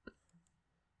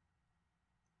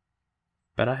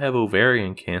 But I have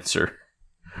ovarian cancer.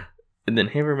 And then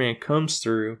Hammerman comes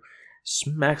through,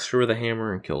 smacks her with a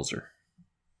hammer, and kills her.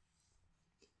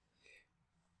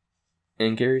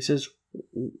 And Gary says,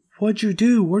 what'd you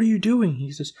do? What are you doing?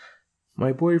 He says,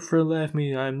 my boyfriend left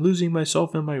me. I'm losing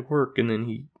myself in my work. And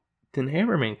then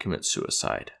Hammerman commits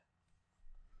suicide.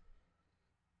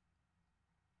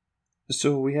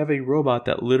 So we have a robot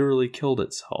that literally killed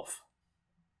itself.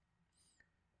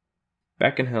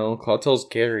 Back in hell, Claude tells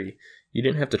Gary, you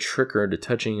didn't have to trick her into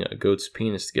touching a goat's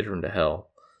penis to get her into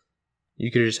hell. You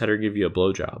could have just had her give you a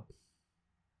blowjob.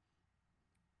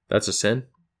 That's a sin?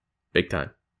 Big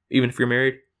time. Even if you're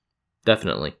married?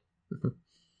 Definitely.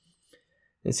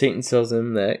 And Satan tells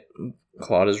him that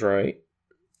Claude is right,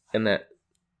 and that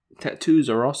tattoos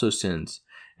are also sins.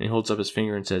 And he holds up his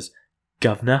finger and says,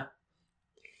 Governor.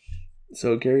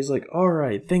 So Gary's like,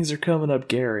 alright, things are coming up,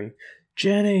 Gary.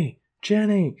 Jenny.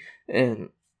 And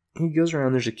he goes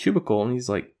around, there's a cubicle, and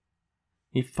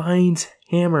he finds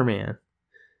Hammerman.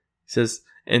 He says,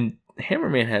 and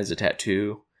Hammerman has a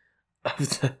tattoo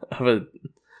of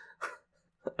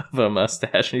a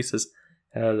mustache, and he says,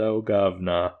 hello,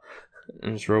 governor,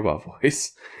 in his robot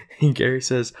voice. And Gary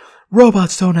says,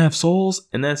 robots don't have souls,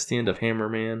 and that's the end of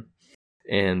Hammerman.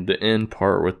 And the end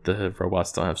part with the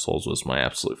robots don't have souls was my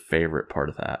absolute favorite part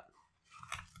of that.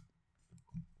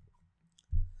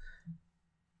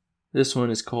 This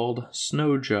one is called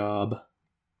Snow Job.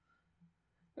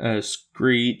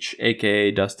 Screech,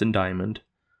 aka Dustin Diamond,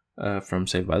 from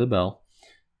Saved by the Bell.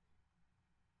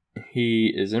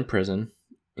 He is in prison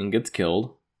and gets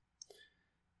killed.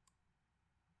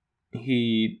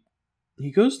 He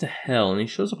goes to hell and he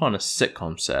shows up on a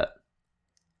sitcom set.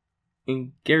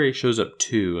 And Gary shows up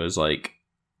too as like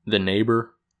the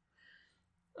neighbor.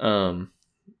 I'm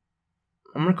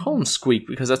gonna call him Squeak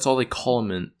because that's all they call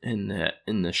him in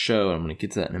the show. I'm gonna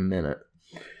get to that in a minute.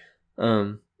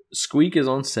 Squeak is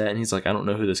on set and he's like, I don't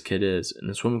know who this kid is. And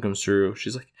this woman comes through.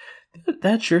 She's like,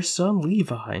 that's your son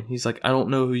Levi. And he's like, I don't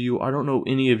know who you. I don't know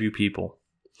any of you people.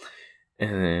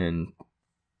 And then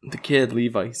the kid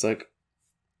Levi, he's like,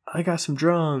 I got some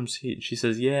drums. She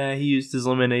says, yeah, he used his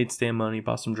lemonade stand money,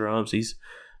 bought some drums. He's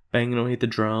banging away at the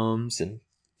drums. And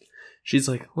she's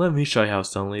like, let me show you how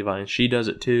it's done, Levi. And she does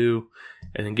it too.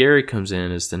 And then Gary comes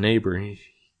in as the neighbor. And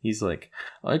he's like,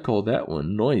 I call that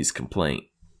one noise complaint.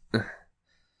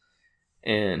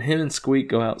 And him and Squeak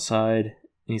go outside. And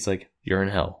he's like, you're in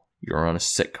hell. You're on a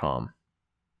sitcom.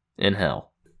 In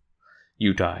hell.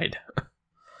 You died.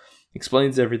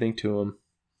 Explains everything to him.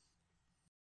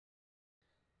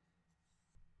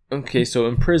 Okay, so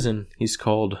in prison, he's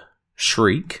called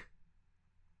Shriek,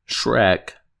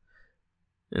 Shrek,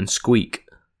 and Squeak.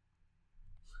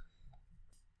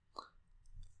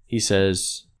 He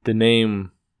says the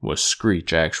name was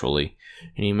Screech, actually.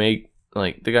 And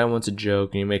the guy wants a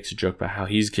joke, and he makes a joke about how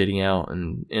he's getting out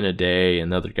in a day,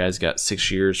 and the other guy's got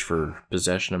 6 years for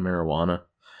possession of marijuana.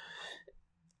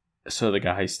 So the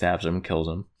guy stabs him, kills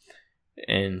him.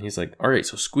 And he's like, all right,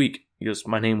 so Squeak. He goes,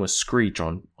 my name was Screech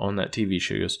on that TV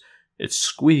show. He goes, it's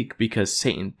Squeak because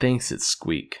Satan thinks it's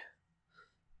Squeak.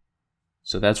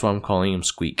 So that's why I'm calling him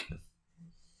Squeak.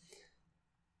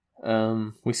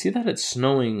 We see that it's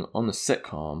snowing on the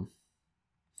sitcom.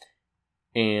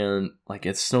 And, like,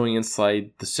 it's snowing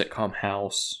inside the sitcom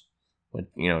house. With,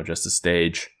 just a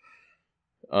stage.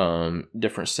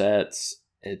 Different sets.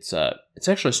 It's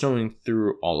actually snowing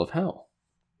through all of hell.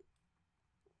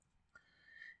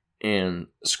 And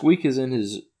Squeak is in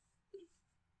his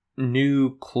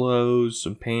new clothes,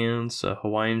 some pants, a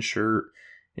Hawaiian shirt,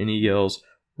 and he yells,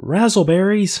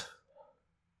 Razzleberries!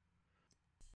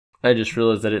 I just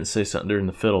realized I didn't say something during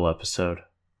the fiddle episode.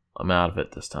 I'm out of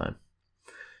it this time.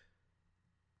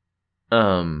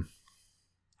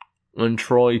 When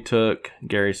Troy took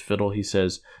Gary's fiddle, he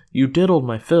says, you diddled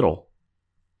my fiddle.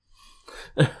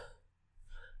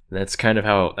 That's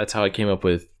how I came up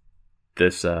with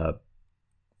this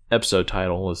episode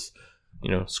title was,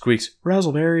 Squeak's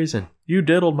Razzleberries and you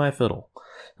diddled my fiddle.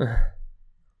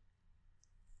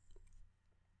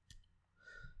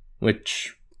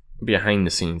 Which, behind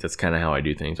the scenes, that's kind of how I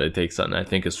do things. I take something I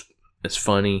think is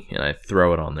funny and I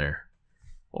throw it on there.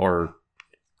 Or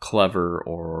clever,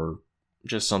 or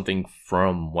just something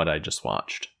from what I just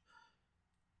watched.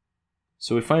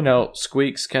 So we find out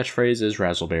Squeak's catchphrase is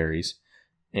Razzleberries,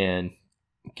 and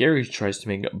Gary tries to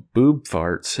make boob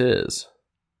farts his.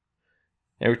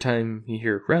 Every time you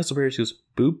hear Razzleberries, he goes,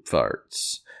 boob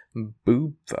farts,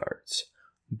 boob farts,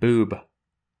 boob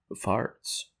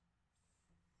farts.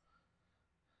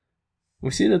 We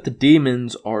see that the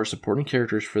demons are supporting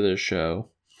characters for this show,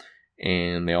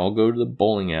 and they all go to the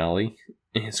bowling alley,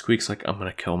 and Squeak's like, I'm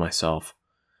gonna kill myself.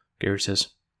 Gary says,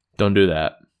 don't do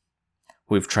that.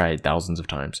 We've tried thousands of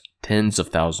times, tens of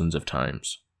thousands of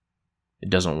times. It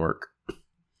doesn't work.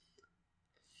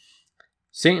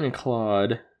 Satan and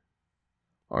Claude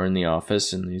are in the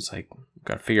office, and he's like,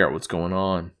 gotta figure out what's going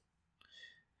on.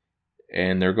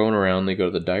 And they're going around, they go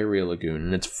to the Diarrhea Lagoon,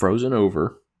 and it's frozen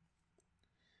over.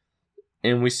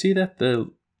 And we see that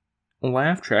the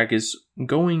laugh track is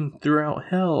going throughout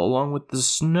hell along with the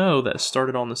snow that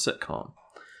started on the sitcom.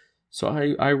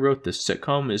 So I wrote this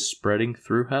sitcom is spreading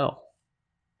through hell.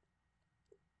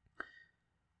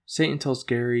 Satan tells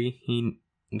Gary,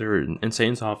 they're in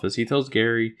Satan's office, he tells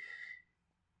Gary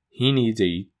he needs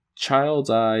a child's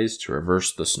eyes to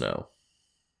reverse the snow.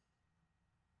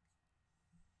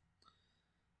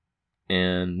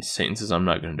 And Satan says, I'm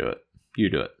not going to do it. You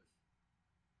do it.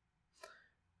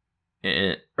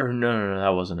 No,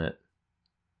 that wasn't it.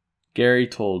 Gary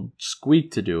told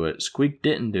Squeak to do it. Squeak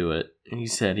didn't do it, and he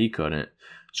said he couldn't.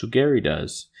 So Gary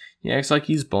does. He acts like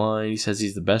he's blind. He says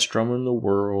he's the best drummer in the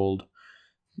world.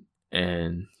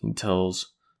 And he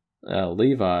tells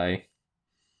Levi,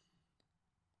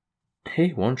 hey,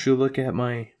 why don't you look at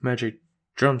my magic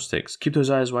drumsticks? Keep those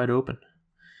eyes wide open.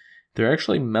 They're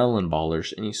actually melon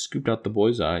ballers, and he scooped out the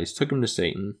boy's eyes, took him to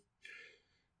Satan,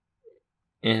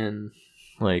 and,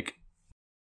 where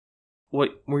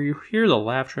you hear the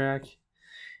laugh track,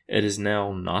 it is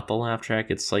now not the laugh track,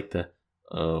 it's like the,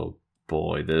 oh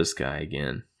boy, this guy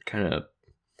again, kind of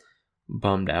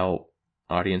bummed out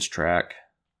audience track.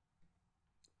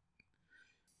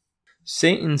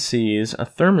 Satan sees a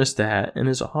thermostat in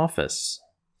his office,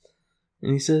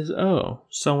 and he says, oh,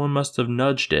 someone must have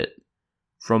nudged it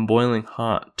from boiling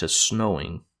hot to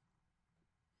snowing.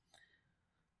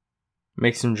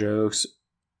 Makes some jokes.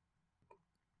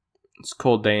 It's a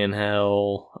cold day in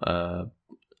hell.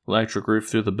 Electric bill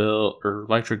through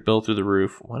the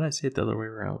roof. Why did I say it the other way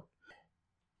around?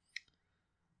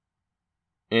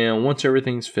 And once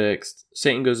everything's fixed,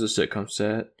 Satan goes to the sitcom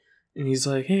set, and he's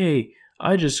like, hey,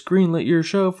 I just greenlit your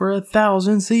show for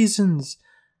 1,000 seasons.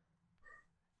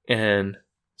 And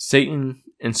Satan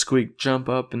and Squeak jump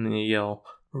up and they yell,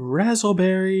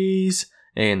 Razzleberries!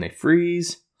 And they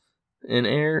freeze in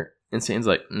air. And Satan's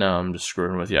like, no, I'm just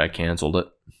screwing with you. I canceled it.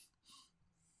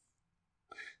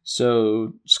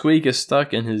 So Squeak is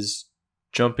stuck in his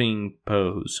jumping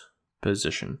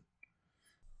position.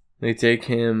 They take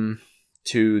him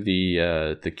to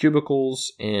the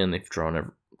cubicles, and they've drawn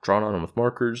on him with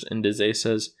markers. And Dizay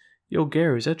says, yo,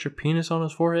 Gary, is that your penis on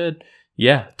his forehead?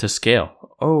 Yeah, to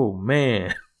scale. Oh,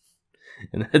 man.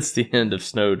 And that's the end of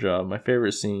Snow Job. My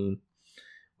favorite scene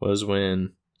was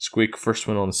when Squeak first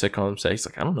went on the sitcom set. He's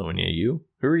like, I don't know any of you.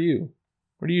 Who are you?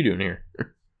 What are you doing here?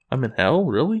 I'm in hell?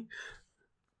 Really?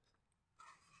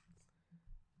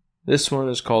 This one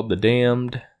is called The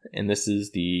Damned, and this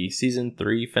is the season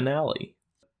 3 finale.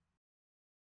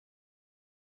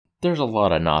 There's a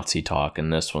lot of Nazi talk in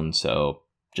this one, so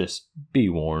just be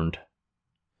warned.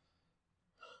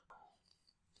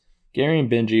 Gary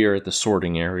and Benji are at the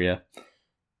sorting area,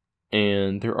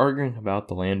 and they're arguing about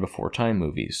the Land Before Time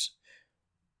movies.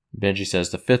 Benji says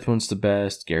the 5th one's the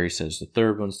best. Gary says the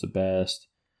 3rd one's the best.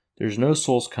 There's no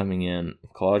souls coming in.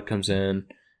 Claude comes in,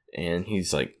 and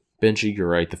he's like, Benji, you're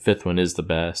right. The 5th one is the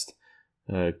best.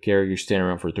 Gary, you're standing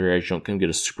around for 3 hours. You don't come get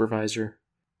a supervisor?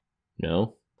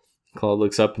 No. Claude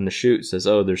looks up in the chute, says,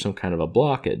 oh, there's some kind of a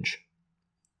blockage.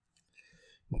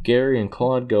 Gary and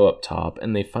Claude go up top,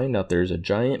 and they find out there's a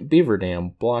giant beaver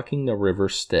dam blocking the river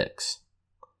Styx.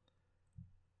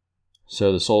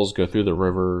 So the souls go through the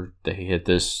river, they hit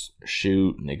this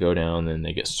chute, and they go down, and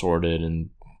they get sorted, and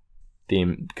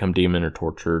become demon or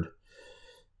tortured.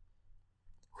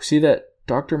 We see that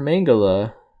Dr.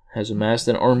 Mangala has amassed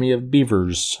an army of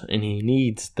beavers, and he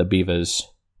needs the beavers.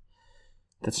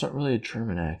 That's not really a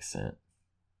German accent.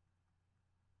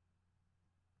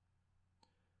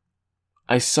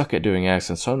 I suck at doing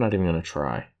accents, so I'm not even going to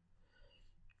try.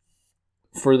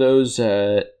 For those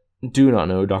that do not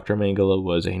know, Dr. Mangala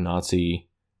was a Nazi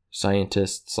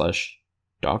scientist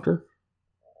 / doctor.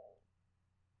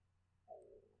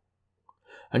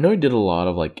 I know he did a lot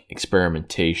of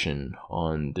experimentation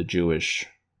on the Jewish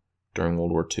during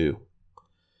World War II.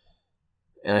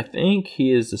 And I think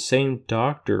he is the same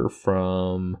doctor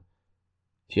from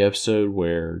the episode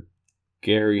where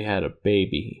Gary had a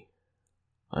baby.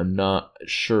 I'm not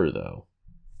sure, though.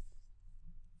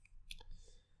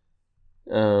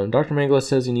 Dr. Mangala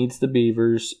says he needs the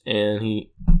beavers, and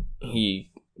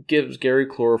he gives Gary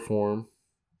chloroform,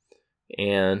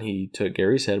 and he took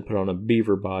Gary's head and put on a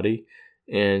beaver body,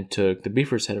 and took the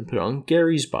beaver's head and put it on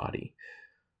Gary's body.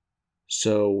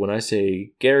 So when I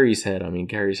say Gary's head, I mean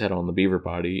Gary's head on the beaver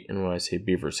body, and when I say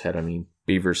beaver's head, I mean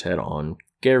beaver's head on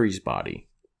Gary's body.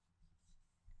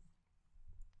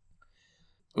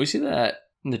 We see that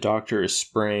the doctor is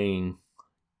spraying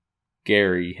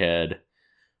Gary head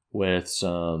with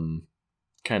some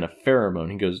kind of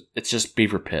pheromone. He goes, it's just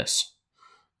beaver piss.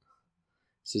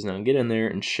 He says, now get in there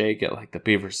and shake it like the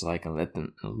beavers like and let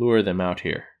them lure them out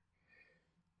here.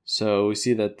 So we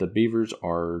see that the beavers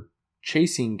are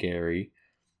chasing Gary,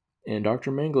 and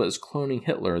Dr. Mangala is cloning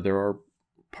Hitler. There are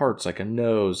parts like a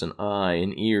nose, an eye,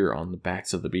 an ear on the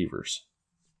backs of the beavers.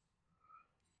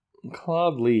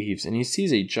 Claude leaves, and he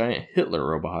sees a giant Hitler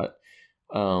robot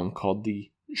called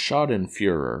the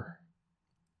Schadenführer.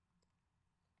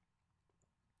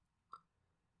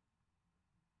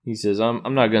 He says,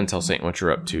 I'm not going to tell Satan what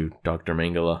you're up to, Dr.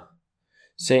 Mangala.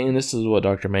 Satan, this is what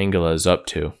Dr. Mangala is up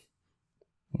to.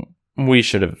 We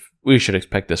should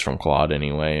expect this from Claude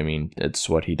anyway. I mean, it's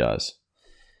what he does.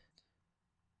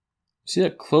 See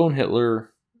that clone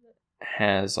Hitler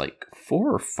has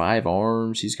 4 or 5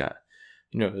 arms. He's got,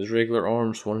 his regular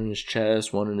arms, one in his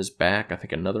chest, one in his back, I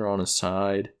think another on his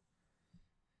side.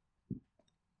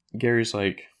 Gary's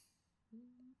like,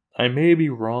 I may be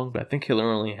wrong, but I think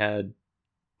Hitler only had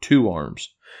 2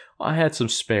 arms. I had some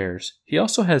spares. He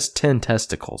also has 10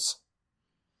 testicles.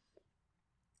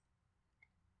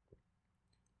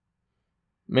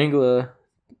 Mangala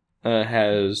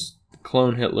has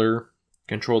clone Hitler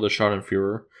control the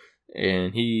Schadenführer,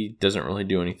 and he doesn't really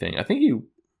do anything. I think he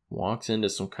walks into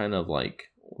some kind of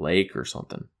lake or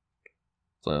something.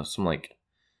 So some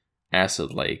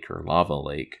acid lake or lava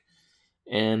lake.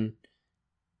 And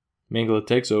Mangala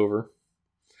takes over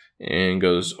and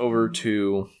goes over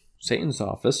to Satan's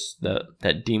office,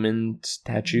 that demon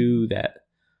statue that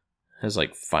has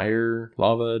fire,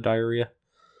 lava, diarrhea.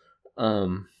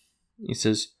 He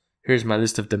says, here's my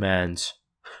list of demands.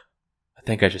 I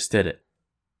think I just did it.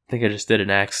 I think I just did an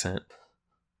accent.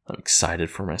 I'm excited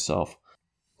for myself.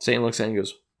 Satan looks at him and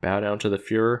goes, bow down to the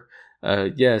Fuhrer.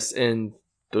 Yes, and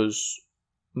those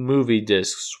movie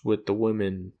discs with the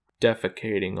women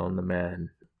defecating on the man.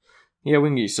 Yeah, we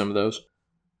can get you some of those.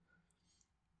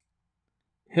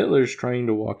 Hitler's trying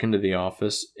to walk into the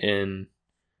office, and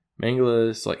Mangala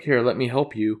is like, here, let me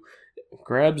help you.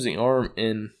 Grabs the arm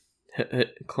in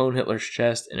Clone Hitler's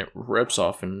chest, and it rips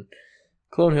off, and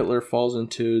Clone Hitler falls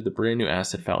into the brand new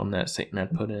acid fountain that Satan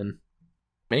had put in.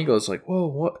 Mangala's like, whoa,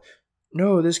 what?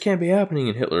 No, this can't be happening,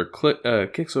 and Hitler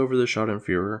kicks over the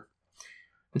Schadenführer.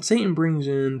 And Satan brings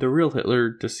in the real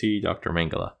Hitler to see Dr.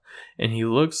 Mangala, and he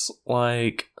looks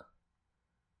like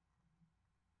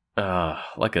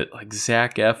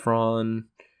Zac Efron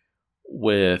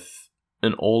with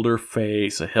an older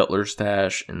face, a Hitler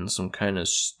stash, and some kind of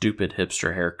stupid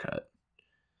hipster haircut.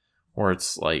 Or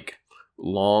it's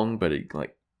long, but it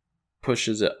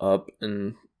pushes it up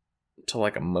into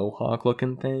a mohawk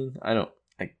looking thing. I don't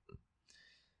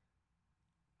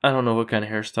know what kind of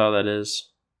hairstyle that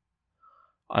is.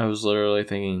 I was literally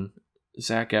thinking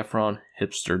Zac Efron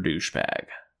hipster douchebag.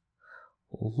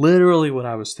 Literally what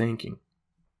I was thinking.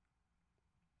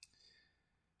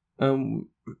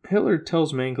 Hitler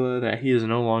tells Mengele that he is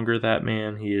no longer that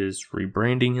man. He is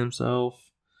rebranding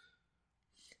himself.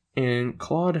 And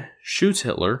Claude shoots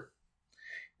Hitler.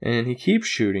 And he keeps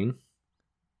shooting.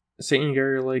 Satan and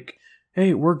Gary are like,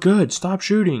 hey, we're good. Stop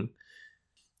shooting.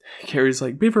 Gary's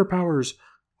like, Beaver powers,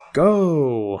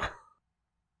 go.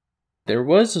 There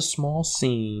was a small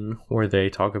scene where they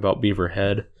talk about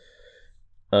Beaverhead.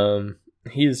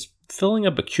 He's filling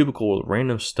up a cubicle with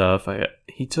random stuff.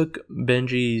 He took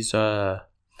Benji's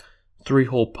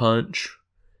 3-hole punch,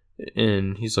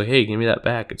 and he's like, hey, give me that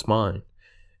back. It's mine.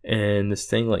 And this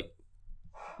thing, like,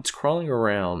 it's crawling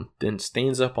around, then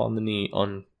stands up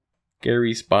on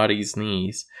Gary's body's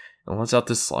knees, and lets out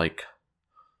this, like,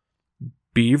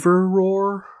 beaver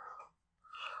roar.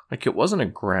 Like, it wasn't a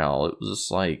growl. It was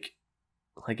just like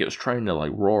it was trying to,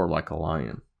 like, roar like a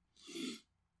lion.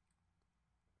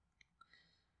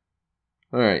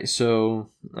 Alright, so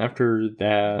after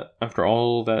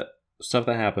all that stuff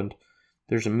that happened,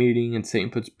 there's a meeting, and Satan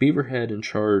puts Beaverhead in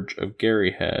charge of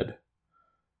Garyhead.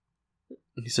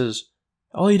 He says,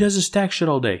 all he does is stack shit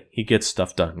all day. He gets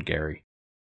stuff done, Gary.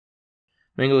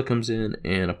 Mengele comes in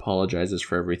and apologizes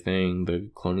for everything, the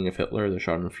cloning of Hitler, the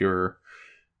Schadenführer,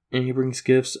 and he brings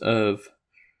gifts of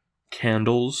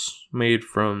candles made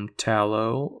from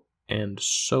tallow and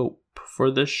soap for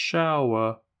the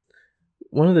shower.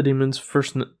 One of the demons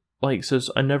first, says,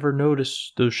 I never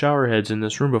noticed those shower heads in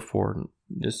this room before.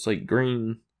 This,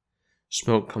 green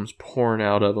smoke comes pouring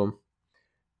out of them.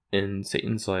 And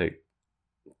Satan's like,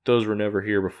 those were never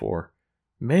here before.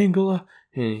 Mengele,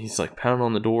 and he's, pounding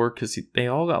on the door because they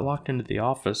all got locked into the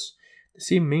office.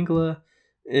 See, Mengele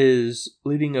is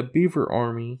leading a beaver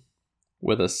army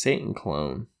with a Satan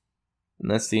clone.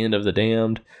 And that's the end of The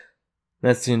Damned.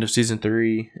 That's the end of Season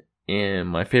 3. And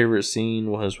my favorite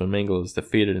scene was when Mengele is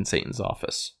defeated in Satan's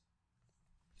office.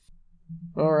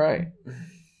 Alright.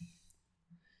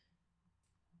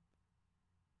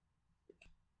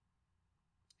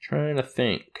 Trying to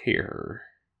think here.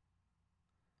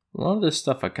 A lot of this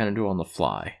stuff I kind of do on the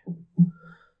fly.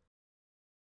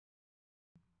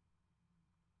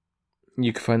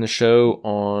 You can find the show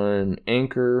on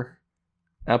Anchor,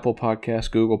 Apple Podcasts,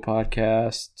 Google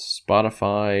Podcasts,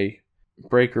 Spotify,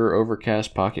 Breaker,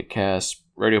 Overcast, Pocket Cast,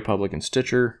 Radio Public, and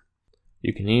Stitcher.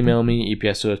 You can email me,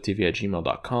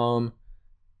 epsoftv@gmail.com.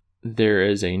 There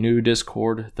is a new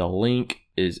Discord. The link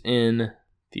is in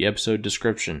the episode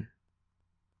description.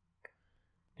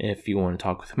 If you want to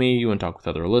talk with me, you want to talk with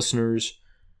other listeners,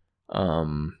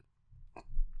 join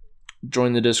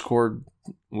the Discord.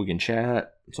 We can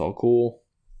chat. It's all cool.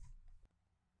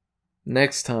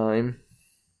 Next time,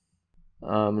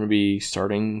 I'm going to be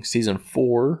starting Season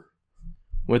 4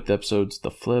 with episodes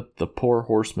The Flip, The Poor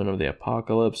Horseman of the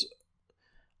Apocalypse.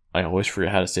 I always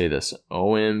forget how to say this.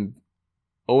 OMG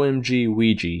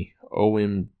Ouija.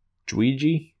 OM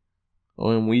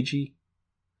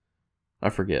I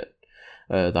forget.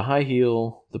 The High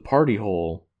Heel, The Party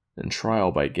Hole, and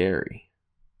Trial by Gary.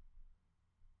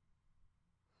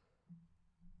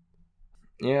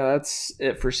 Yeah, that's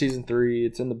it for Season 3.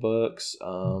 It's in the books.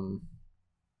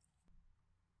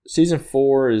 Season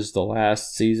 4 is the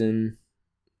last season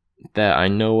that I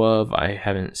know of. I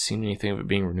haven't seen anything of it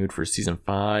being renewed for Season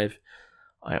 5.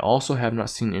 I also have not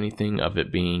seen anything of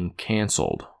it being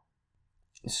canceled.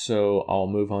 So I'll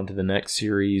move on to the next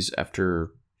series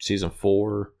after Season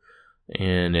 4.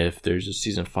 And if there's a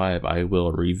Season 5, I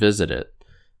will revisit it.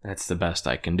 That's the best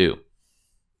I can do.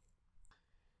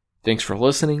 Thanks for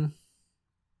listening.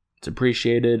 It's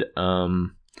appreciated.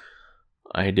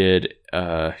 I did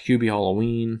Hubie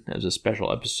Halloween as a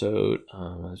special episode.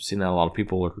 I've seen that a lot of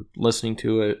people are listening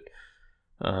to it.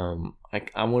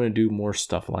 I want to do more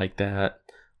stuff like that.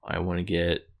 I want to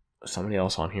get somebody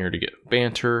else on here to get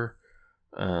banter.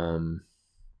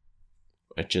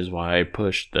 Which is why I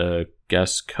pushed the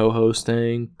guest co-host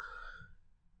thing.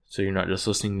 So you're not just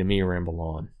listening to me ramble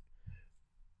on.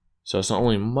 So it's not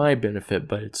only my benefit,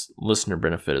 but it's listener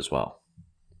benefit as well.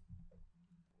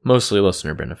 Mostly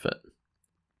listener benefit.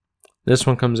 This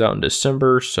one comes out in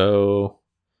December, so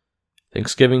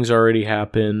Thanksgiving's already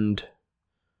happened.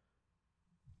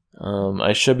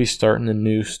 I should be starting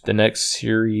the next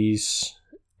series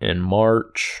in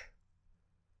March.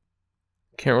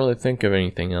 Can't really think of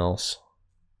anything else.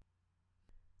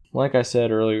 Like I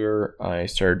said earlier, I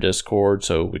started Discord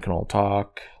so we can all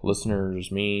talk. Listeners,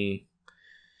 me.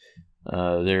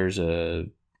 I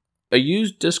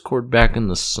used Discord back in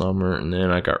the summer, and then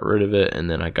I got rid of it, and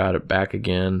then I got it back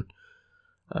again.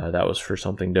 That was for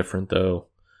something different, though.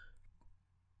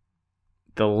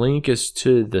 The link is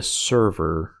to the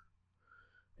server,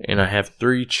 And I have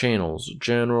 3 channels: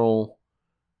 General,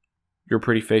 Your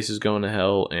Pretty Face is Going to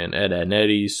Hell, and Ed and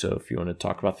Eddie. So if you want to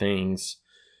talk about things,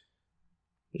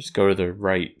 just go to the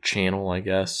right channel, I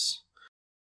guess.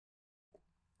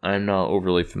 I'm not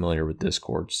overly familiar with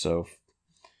Discord, so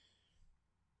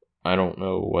I don't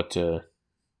know what to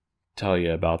tell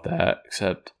you about that,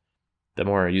 except the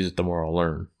more I use it, the more I'll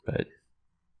learn. But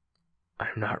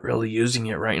I'm not really using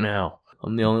it right now.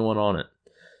 I'm the only one on it.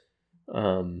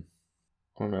 I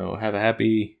don't know. Have a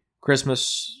happy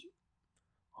Christmas,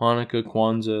 Hanukkah,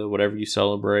 Kwanzaa, whatever you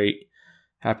celebrate.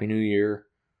 Happy New Year.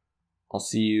 I'll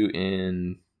see you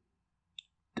in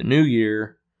the new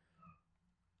year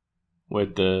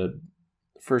with the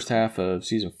first half of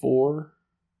season 4.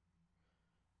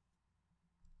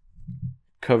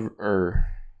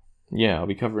 I'll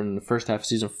be covering the first half of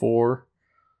season 4.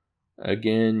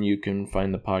 Again, you can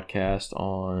find the podcast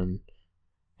on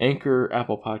Anchor,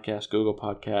 Apple Podcasts, Google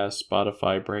Podcasts,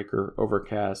 Spotify, Breaker,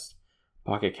 Overcast,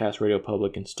 Pocket Cast, Radio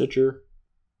Public, and Stitcher.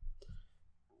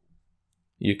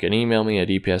 You can email me at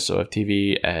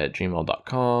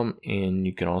epsoftv@gmail.com, and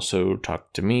you can also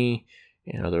talk to me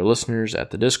and other listeners at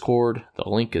the Discord. The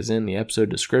link is in the episode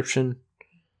description.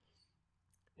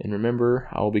 And remember,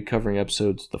 I will be covering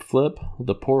episodes The Flip,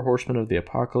 The Poor Horseman of the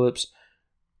Apocalypse,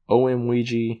 O.M.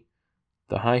 Ouija,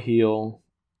 The High Heel,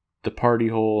 The Party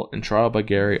Hole, and Trial by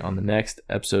Gary on the next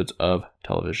episodes of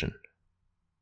television.